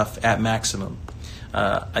good enough at maximum.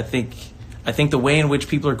 I think the way in which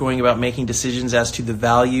people are going about making decisions as to the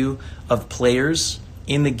value of players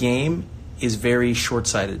in the game is very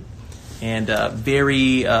short-sighted and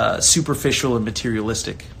very superficial and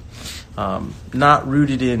materialistic. Not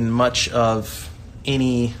rooted in much of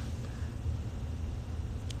any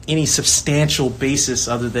substantial basis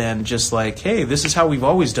other than just like, hey, this is how we've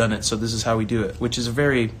always done it, so this is how we do it, which is a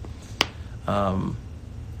very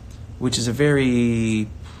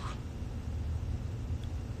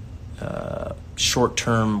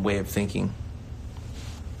short-term way of thinking.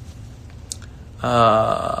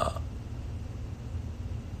 Let's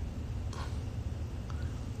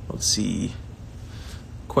see.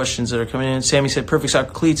 Questions that are coming in. Sammy said perfect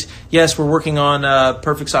soccer cleats. Yes, we're working on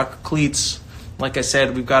perfect soccer cleats. Like I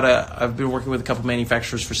said, I've been working with a couple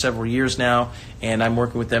manufacturers for several years now, and I'm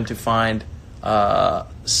working with them to find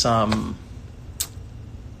some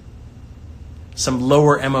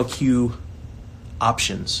lower MOQ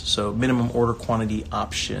options, so minimum order quantity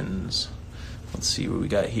options. Let's see what we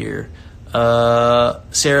got here. Sarah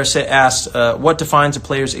asked, what defines a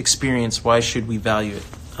player's experience? Why should we value it?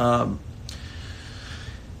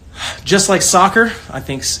 Just like soccer, I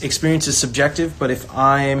think experience is subjective, but if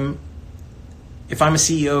I'm a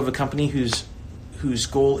CEO of a company whose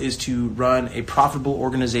goal is to run a profitable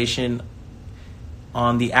organization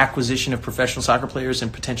on the acquisition of professional soccer players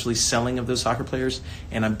and potentially selling of those soccer players,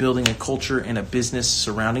 and I'm building a culture and a business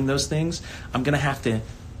surrounding those things, I'm going to have to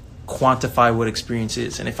quantify what experience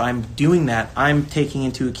is. And if I'm doing that, I'm taking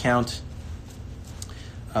into account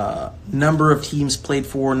number of teams played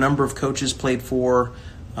for, number of coaches played for,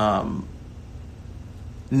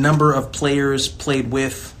 number of players played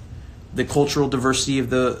with, the cultural diversity of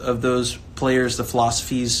those players, the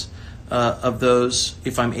philosophies of those,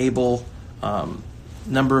 if I'm able,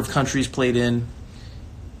 number of countries played in,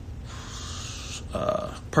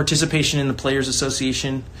 participation in the Players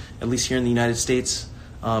Association, at least here in the United States,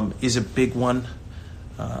 is a big one,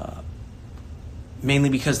 mainly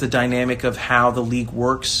because the dynamic of how the league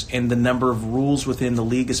works and the number of rules within the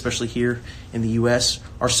league, especially here in the U.S.,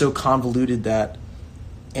 are so convoluted that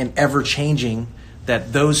and ever-changing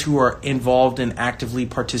that those who are involved and actively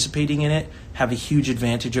participating in it have a huge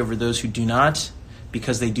advantage over those who do not,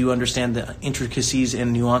 because they do understand the intricacies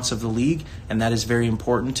and nuance of the league, and that is very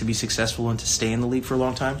important to be successful and to stay in the league for a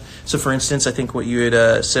long time. So, for instance, I think what you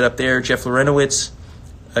had set up there, Jeff Larentowicz,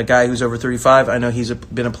 a guy who's over 35. I know he's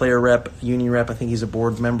been a player rep, union rep. I think he's a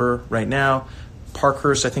board member right now.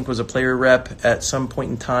 Parkhurst, I think, was a player rep at some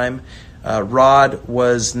point in time. Rod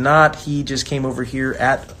was not. He just came over here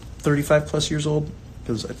at 35 plus years old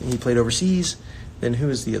because I think he played overseas. Then who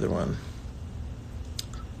is the other one?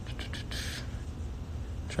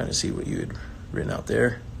 Trying to see what you had written out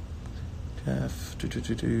there. I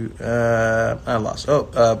lost.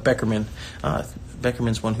 Beckerman.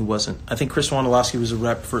 Beckerman's one who wasn't. I think Chris Wondolowski was a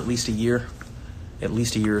rep for at least a year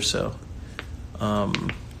or so.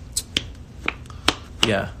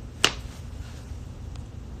 Yeah.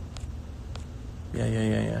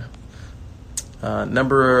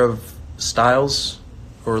 Number of styles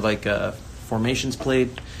or like formations played.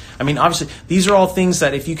 I mean, obviously, these are all things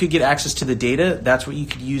that if you could get access to the data, that's what you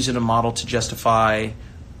could use in a model to justify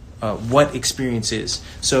what experience is.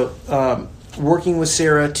 So working with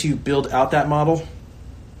Sarah to build out that model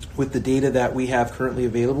with the data that we have currently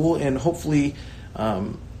available, and hopefully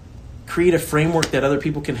create a framework that other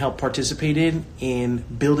people can help participate in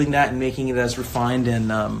building that and making it as refined and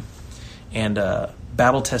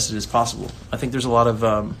battle tested as possible. I think there's a lot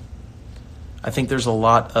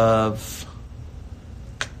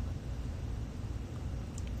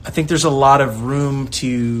of room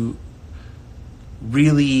to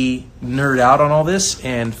really nerd out on all this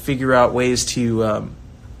and figure out ways to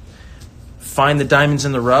find the diamonds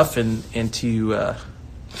in the rough and to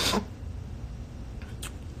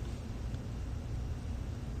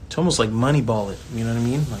almost like Moneyball it. You know what I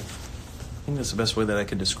mean? Like, I think that's the best way that I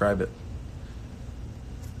could describe it.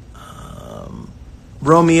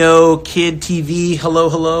 Romeo Kid TV,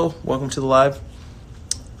 hello, welcome to the live.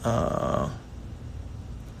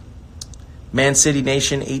 Man City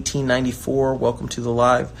Nation 1894, welcome to the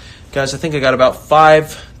live. Guys, I think I got about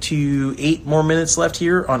 5 to 8 more minutes left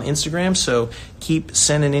here on Instagram, so keep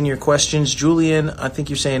sending in your questions. Julian, I think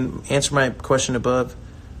you're saying answer my question above.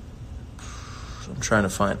 I'm trying to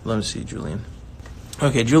find, let me see, Julian.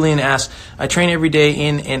 Okay, Julian asks, I train every day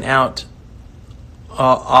in and out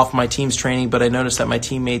off my team's training, but I noticed that my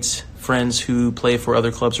teammates, friends who play for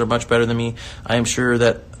other clubs are much better than me. I am sure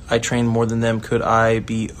that I train more than them. Could I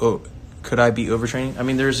be overtraining? I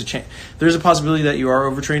mean, there's a possibility that you are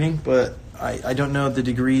overtraining, but I don't know the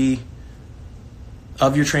degree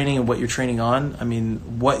of your training and what you're training on. I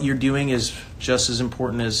mean, what you're doing is just as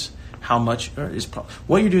important as how much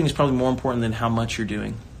what you're doing is probably more important than how much you're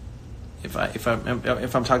doing. If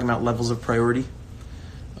I'm talking about levels of priority,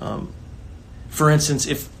 for instance,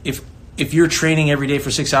 if you're training every day for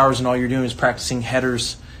 6 hours and all you're doing is practicing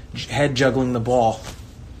head juggling the ball,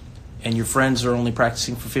 and your friends are only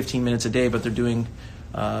practicing for 15 minutes a day, but they're doing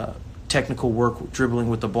technical work dribbling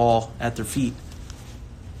with the ball at their feet.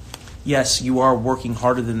 Yes, you are working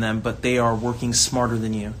harder than them, but they are working smarter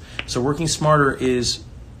than you. So working smarter is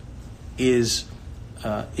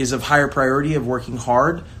of higher priority of working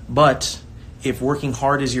hard, but if working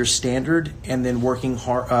hard is your standard and then working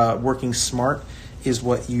smart is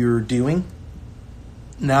what you're doing,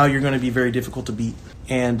 now you're going to be very difficult to beat.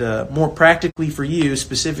 And more practically for you,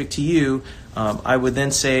 specific to you, I would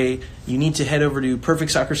then say you need to head over to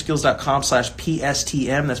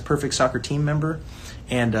perfectsoccerskills.com/PSTM, that's Perfect Soccer Team Member,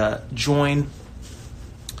 and join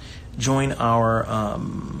our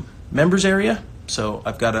members area. So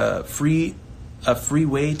I've got a free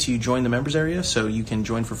way to join the members area, so you can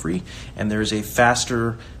join for free, and there's a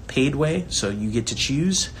faster paid way, so you get to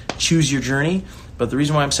choose your journey. But the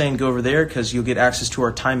reason why I'm saying go over there, because you'll get access to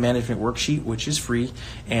our time management worksheet, which is free,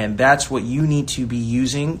 and that's what you need to be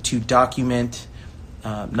using to document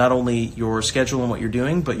not only your schedule and what you're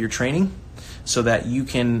doing, but your training, so that you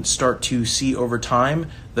can start to see over time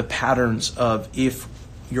the patterns of if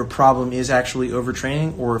your problem is actually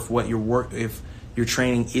overtraining or if your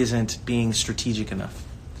training isn't being strategic enough,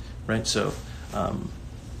 right? So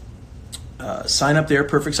sign up there,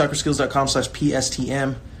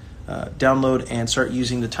 perfectsoccerskills.com/PSTM. Download and start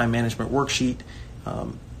using the time management worksheet.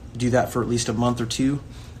 Do that for at least a month or two,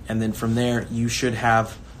 and then from there you should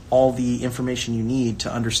have all the information you need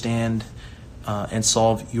to understand and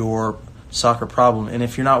solve your soccer problem. And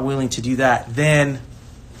if you're not willing to do that, then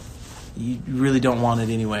you really don't want it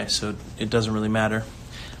anyway, so it doesn't really matter.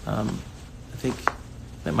 I think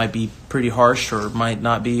that might be pretty harsh or might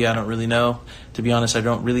not be. I don't really know. To be honest, I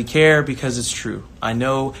don't really care because it's true. I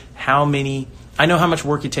know how much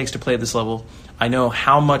work it takes to play at this level. I know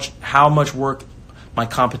how much work my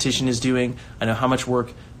competition is doing. I know how much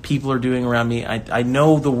work people are doing around me. I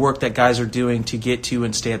know the work that guys are doing to get to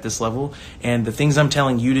and stay at this level. And the things I'm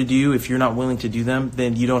telling you to do, if you're not willing to do them,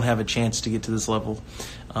 then you don't have a chance to get to this level.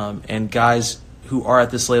 And guys who are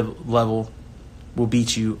at this level will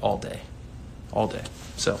beat you all day.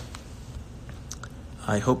 So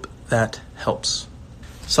I hope that helps.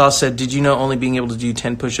 Sauce said, did you know only being able to do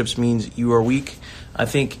 10 push-ups means you are weak? I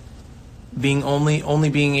think only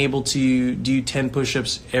being able to do 10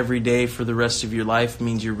 push-ups every day for the rest of your life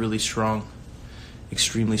means you're really strong,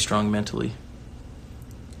 extremely strong mentally.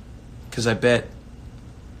 Because I bet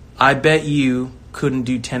you couldn't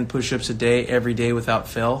do 10 push-ups a day every day without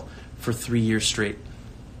fail for 3 years straight.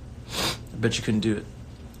 I bet you couldn't do it.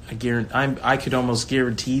 I could almost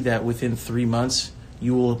guarantee that within 3 months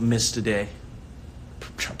you will miss a day.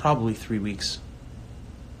 Probably 3 weeks.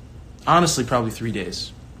 Honestly, probably 3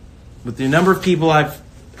 days. With the number of people I've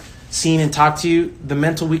seen and talked to, the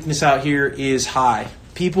mental weakness out here is high.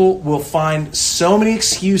 People will find so many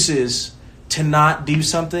excuses to not do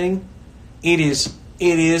something. It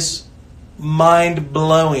is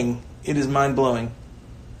mind-blowing. It is mind-blowing.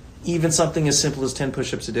 Even something as simple as 10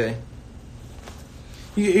 push-ups a day.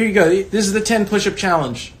 Here you go. This is the 10 push-up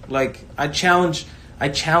challenge. Like, I challenge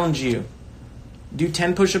you. Do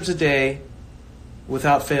 10 push-ups a day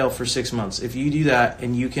without fail for 6 months. If you do that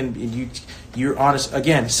and you're honest,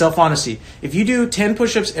 again, self-honesty. If you do 10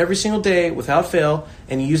 push-ups every single day without fail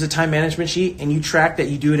and you use a time management sheet and you track that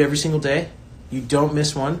you do it every single day, you don't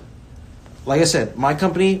miss one. Like I said, my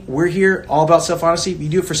company, we're here all about self-honesty. If you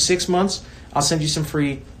do it for 6 months, I'll send you some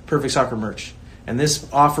free Perfect Soccer merch. And this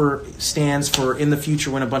offer stands for in the future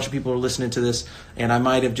when a bunch of people are listening to this, and I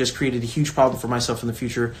might have just created a huge problem for myself in the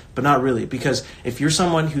future, but not really. Because if you're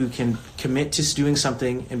someone who can commit to doing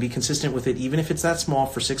something and be consistent with it, even if it's that small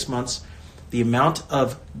for 6 months, the amount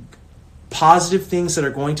of positive things that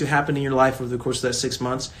are going to happen in your life over the course of that 6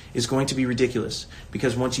 months is going to be ridiculous.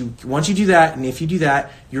 Because once you do that, and if you do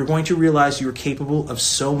that, you're going to realize you're capable of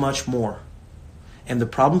so much more. And the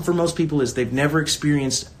problem for most people is they've never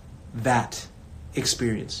experienced that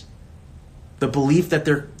experience. The belief that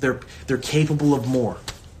they're capable of more.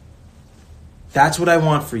 That's what I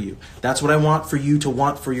want for you. That's what I want for you to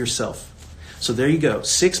want for yourself. So there you go.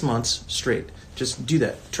 6 months straight. Just do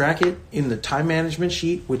that. Track it in the time management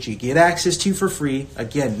sheet, which you get access to for free.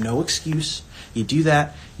 Again, no excuse. You do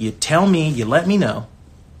that. You tell me. You let me know.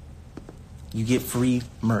 You get free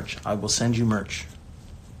merch. I will send you merch.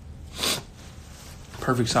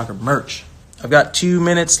 Perfect Soccer merch. I've got 2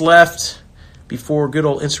 minutes left before good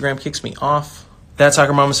old Instagram kicks me off. That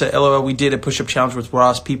Soccer Mama said, LOL, we did a push-up challenge with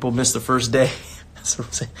Ross. People missed the first day. That's what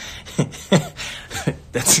I'm saying.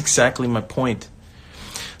 That's exactly my point.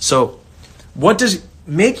 So what does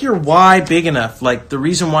make your why big enough? Like, the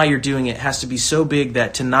reason why you're doing it has to be so big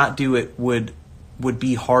that to not do it would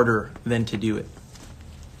be harder than to do it.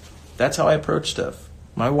 That's how I approach stuff.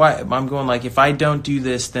 My why, I'm going like, if I don't do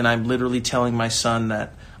this, then I'm literally telling my son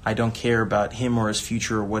that I don't care about him or his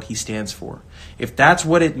future or what he stands for. If that's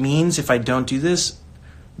what it means, if I don't do this,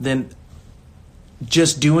 then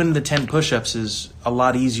just doing the 10 push-ups is a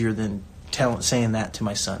lot easier than saying that to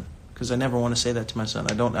my son. Because I never want to say that to my son.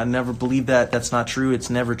 I never believe that. That's not true. It's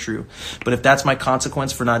never true. But if that's my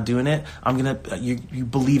consequence for not doing it, you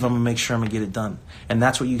believe I'm going to make sure I'm going to get it done. And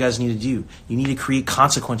that's what you guys need to do. You need to create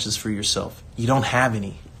consequences for yourself. You don't have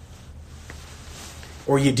any.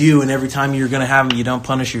 Or you do, and every time you're going to have them, you don't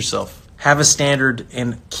punish yourself. Have a standard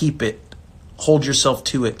and keep it. Hold yourself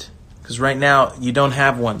to it. Because right now, you don't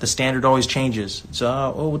have one. The standard always changes. It's,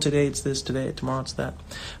 today it's this, tomorrow it's that.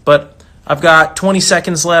 But I've got 20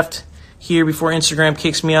 seconds left here before Instagram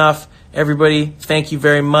kicks me off. Everybody, thank you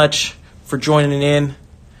very much for joining in.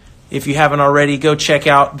 If you haven't already, go check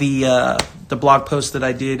out the blog post that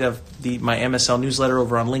I did of my MSL newsletter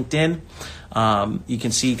over on LinkedIn. You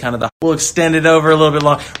can see kind of we'll extend it over a little bit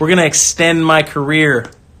long. We're going to extend my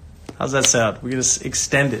career. How's that sound? We're going to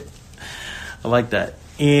extend it. I like that.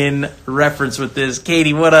 In reference with this.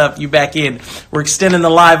 Katie, what up? You back in. We're extending the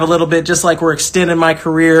live a little bit, just like we're extending my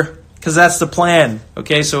career, because that's the plan.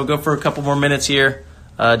 Okay, so we'll go for a couple more minutes here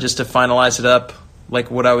just to finalize it up.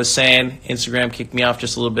 Like what I was saying, Instagram kicked me off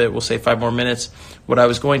just a little bit. We'll say 5 more minutes. What I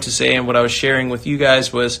was going to say and what I was sharing with you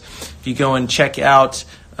guys was if you go and check out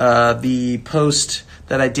the post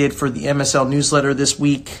that I did for the MSL newsletter this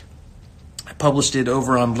week, I published it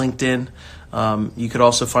over on LinkedIn. You could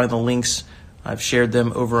also find the links. I've shared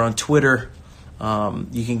them over on Twitter.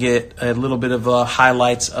 You can get a little bit of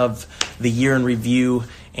highlights of the year in review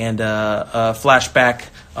and a flashback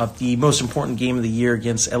of the most important game of the year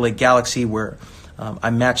against LA Galaxy, where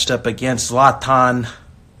I matched up against Zlatan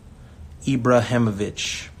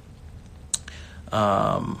Ibrahimovic.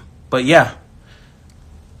 But yeah,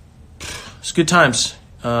 it's good times.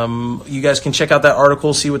 You guys can check out that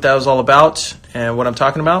article, see what that was all about and what I'm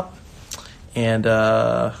talking about. And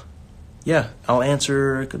yeah, I'll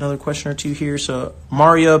answer another question or two here. So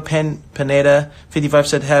Mario Pineda 55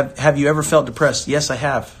 said, have you ever felt depressed? Yes, I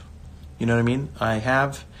have. You know what I mean? I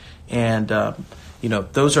have. And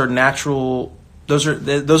those are natural. Those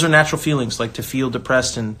are natural feelings, like to feel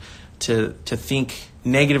depressed and to think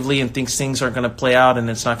negatively and think things aren't going to play out and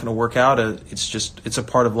it's not going to work out. It's a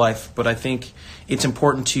part of life. But I think it's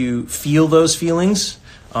important to feel those feelings,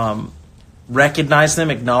 recognize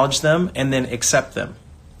them, acknowledge them, and then accept them.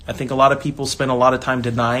 I think a lot of people spend a lot of time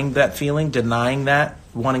denying that feeling, denying that,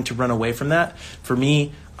 wanting to run away from that. For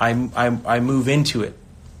me, I move into it,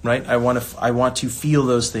 right? I want to feel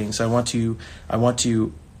those things. I want to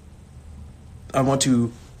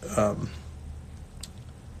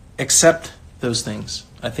accept those things.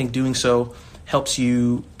 I think doing so helps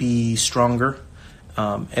you be stronger,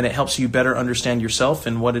 and it helps you better understand yourself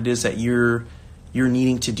and what it is that you're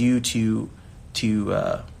needing to do to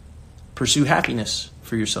pursue happiness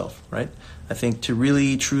for yourself, right? I think to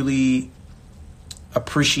really truly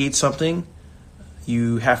appreciate something,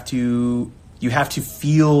 you have to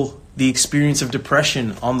feel the experience of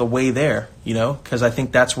depression on the way there, because I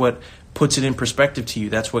think that's what puts it in perspective to you.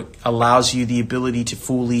 That's what allows you the ability to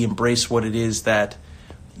fully embrace what it is that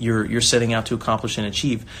you're setting out to accomplish and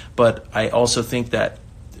achieve. But I also think that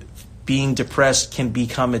being depressed can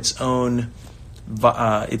become its own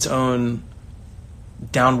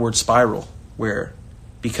downward spiral, where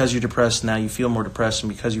because you're depressed now you feel more depressed,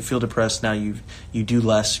 and because you feel depressed now you do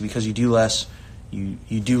less, because you do less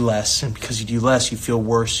you do less, and because you do less you feel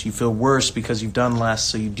worse because you've done less,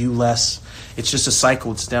 so you do less. It's just a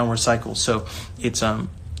cycle. It's a downward cycle. So it's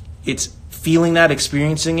feeling that,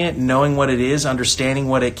 experiencing it, knowing what it is, understanding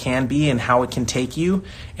what it can be and how it can take you,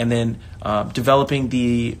 and then developing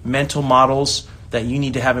the mental models that you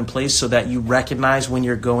need to have in place so that you recognize when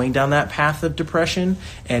you're going down that path of depression,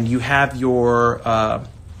 and you have your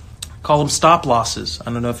call them stop losses.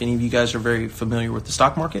 I don't know if any of you guys are very familiar with the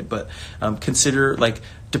stock market, but consider like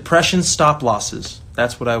depression stop losses.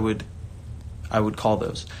 That's what I would call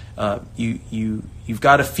those. You've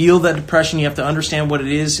got to feel that depression. You have to understand what it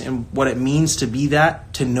is and what it means to be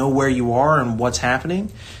that, to know where you are and what's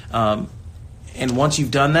happening. And once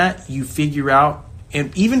you've done that, you figure out,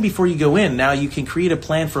 and even before you go in, now you can create a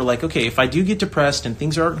plan for like, okay, if I do get depressed and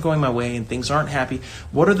things aren't going my way and things aren't happy,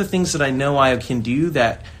 what are the things that I know I can do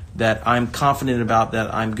that I'm confident about,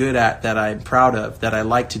 that I'm good at, that I'm proud of, that I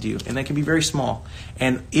like to do? And that can be very small.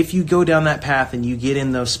 And if you go down that path and you get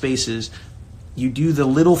in those spaces, you do the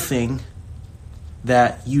little thing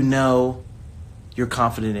that you know you're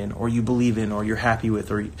confident in, or you believe in, or you're happy with,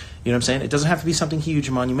 or you know what I'm saying? It doesn't have to be something huge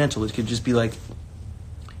and monumental. It could just be like,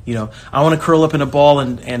 I want to curl up in a ball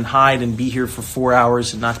and hide and be here for 4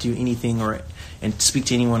 hours and not do anything and speak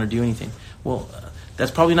to anyone or do anything. Well,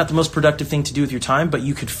 that's probably not the most productive thing to do with your time, but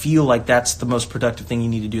you could feel like that's the most productive thing you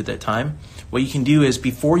need to do at that time. What you can do is,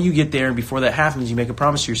 before you get there and before that happens, you make a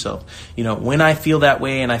promise to yourself. When I feel that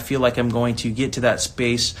way and I feel like I'm going to get to that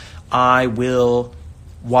space, I will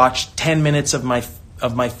watch 10 minutes of my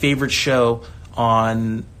favorite show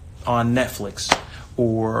on Netflix,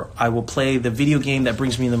 or I will play the video game that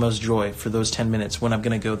brings me the most joy for those 10 minutes when I'm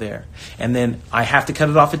going to go there. And then I have to cut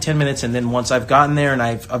it off at 10 minutes, and then once I've gotten there and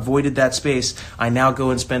I've avoided that space, I now go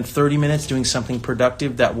and spend 30 minutes doing something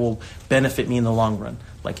productive that will benefit me in the long run,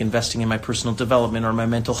 like investing in my personal development or my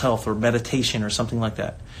mental health or meditation or something like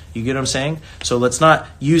that. You get what I'm saying? So let's not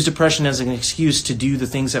use depression as an excuse to do the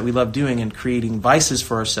things that we love doing and creating vices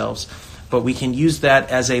for ourselves, but we can use that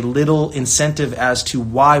as a little incentive as to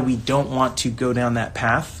why we don't want to go down that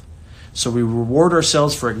path. So we reward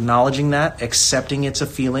ourselves for acknowledging that, accepting it's a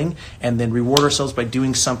feeling, and then reward ourselves by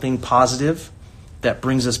doing something positive that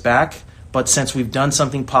brings us back. But since we've done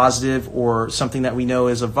something positive or something that we know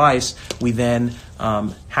is a vice, we then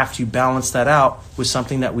have to balance that out with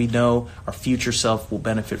something that we know our future self will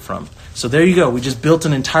benefit from. So there you go. We just built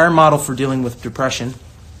an entire model for dealing with depression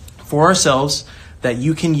for ourselves that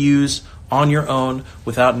you can use on your own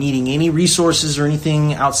without needing any resources or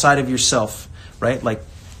anything outside of yourself, right?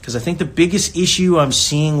 Because I think the biggest issue I'm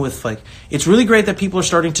seeing with, it's really great that people are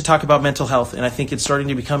starting to talk about mental health, and I think it's starting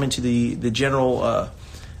to become into the general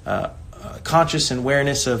conscious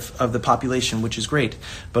awareness of the population, which is great.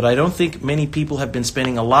 But I don't think many people have been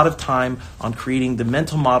spending a lot of time on creating the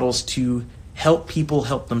mental models to help people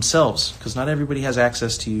help themselves, because not everybody has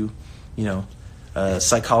access to,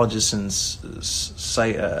 psychologists and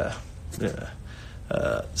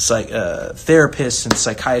therapists and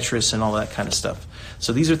psychiatrists and all that kind of stuff.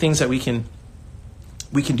 So these are things that we can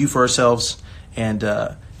do for ourselves, and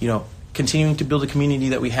continuing to build a community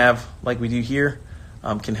that we have like we do here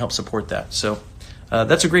can help support that. So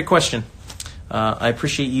that's a great question. I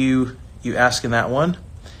appreciate you asking that one,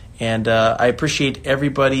 and I appreciate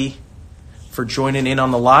everybody for joining in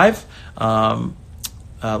on the live.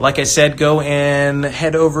 Like I said, go and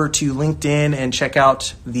head over to LinkedIn and check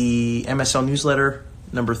out the MSL newsletter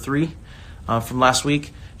number 3 from last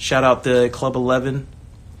week. Shout out the Club 11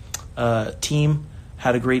 team.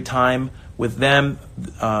 Had a great time with them.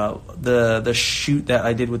 The shoot that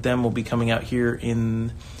I did with them will be coming out here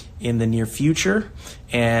in the near future.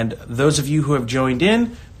 And those of you who have joined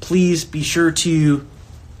in, please be sure to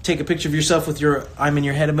take a picture of yourself with your I'm in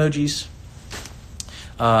your head emojis.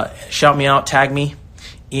 Shout me out, tag me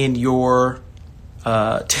in your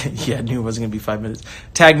I knew it wasn't going to be 5 minutes.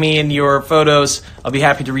 Tag me in your photos. I'll be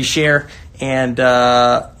happy to reshare. And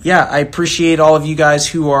I appreciate all of you guys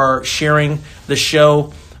who are sharing the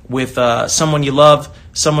show with someone you love,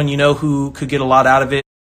 someone you know who could get a lot out of it.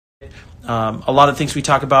 A lot of things we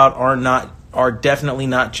talk about are definitely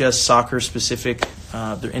not just soccer specific.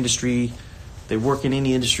 Their industry, they work in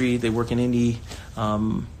any industry, they work in any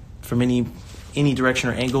from any direction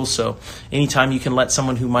or angle. So anytime you can let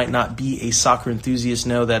someone who might not be a soccer enthusiast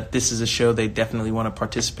know that this is a show they definitely want to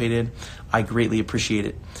participate in, I greatly appreciate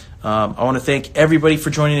it. I want to thank everybody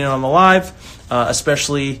for joining in on the live,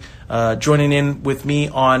 especially joining in with me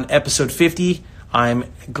on episode 50. I'm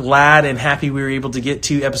glad and happy we were able to get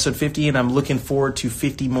to episode 50, and I'm looking forward to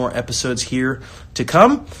 50 more episodes here to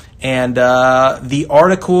come. And the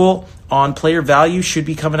article on player value should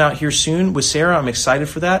be coming out here soon with Sarah. I'm excited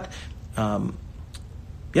for that.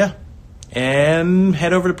 And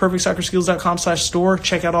head over to perfectsoccerskills.com/store.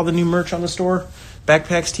 Check out all the new merch on the store.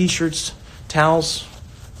 Backpacks, t-shirts, towels,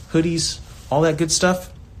 hoodies, all that good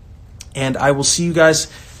stuff. And I will see you guys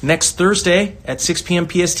next Thursday at 6 p.m.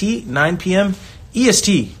 PST, 9 p.m.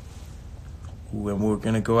 EST. Ooh, and we're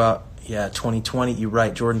going to go out. Yeah, 2020. You're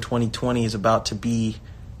right, Jordan. 2020 is about to be...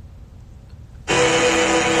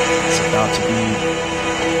 It's about to be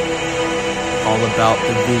all about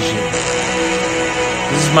the vision.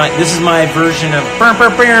 This is my version of...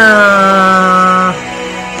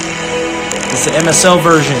 It's the MSL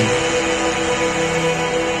version.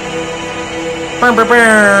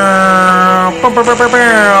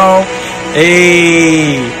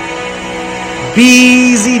 Hey,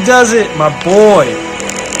 Beezy does it, my boy.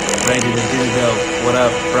 Ready to do go. What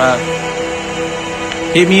up, bruh?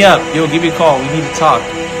 Hit me up. Yo, give me a call. We need to talk.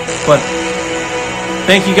 But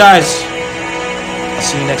thank you guys. I'll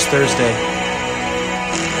see you next Thursday.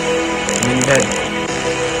 I'm in your head.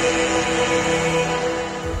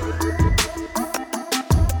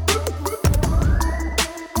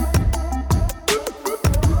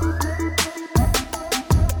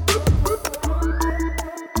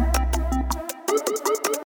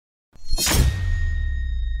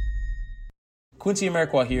 Quincy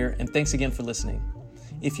Amarikwa here, and thanks again for listening.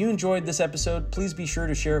 If you enjoyed this episode, please be sure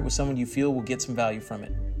to share it with someone you feel will get some value from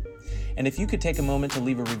it. And if you could take a moment to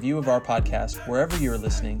leave a review of our podcast wherever you're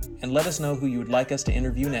listening and let us know who you would like us to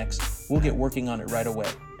interview next, we'll get working on it right away.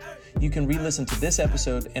 You can re-listen to this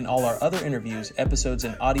episode and all our other interviews, episodes,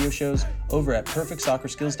 and audio shows over at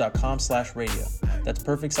perfectsoccerskills.com/radio. That's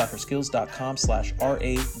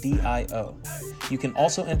perfectsoccerskills.com/RADIO. You can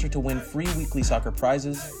also enter to win free weekly soccer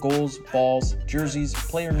prizes, goals, balls, jerseys,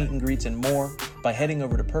 player meet and greets, and more by heading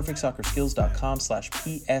over to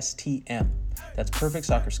perfectsoccerskills.com/PSTM. That's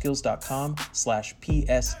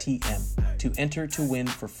perfectsoccerskills.com/PSTM to enter to win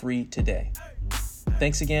for free today.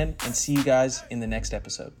 Thanks again, and see you guys in the next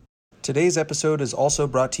episode. Today's episode is also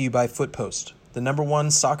brought to you by Footpost, the #1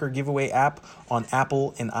 soccer giveaway app on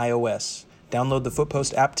Apple and iOS. Download the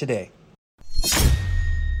Footpost app today.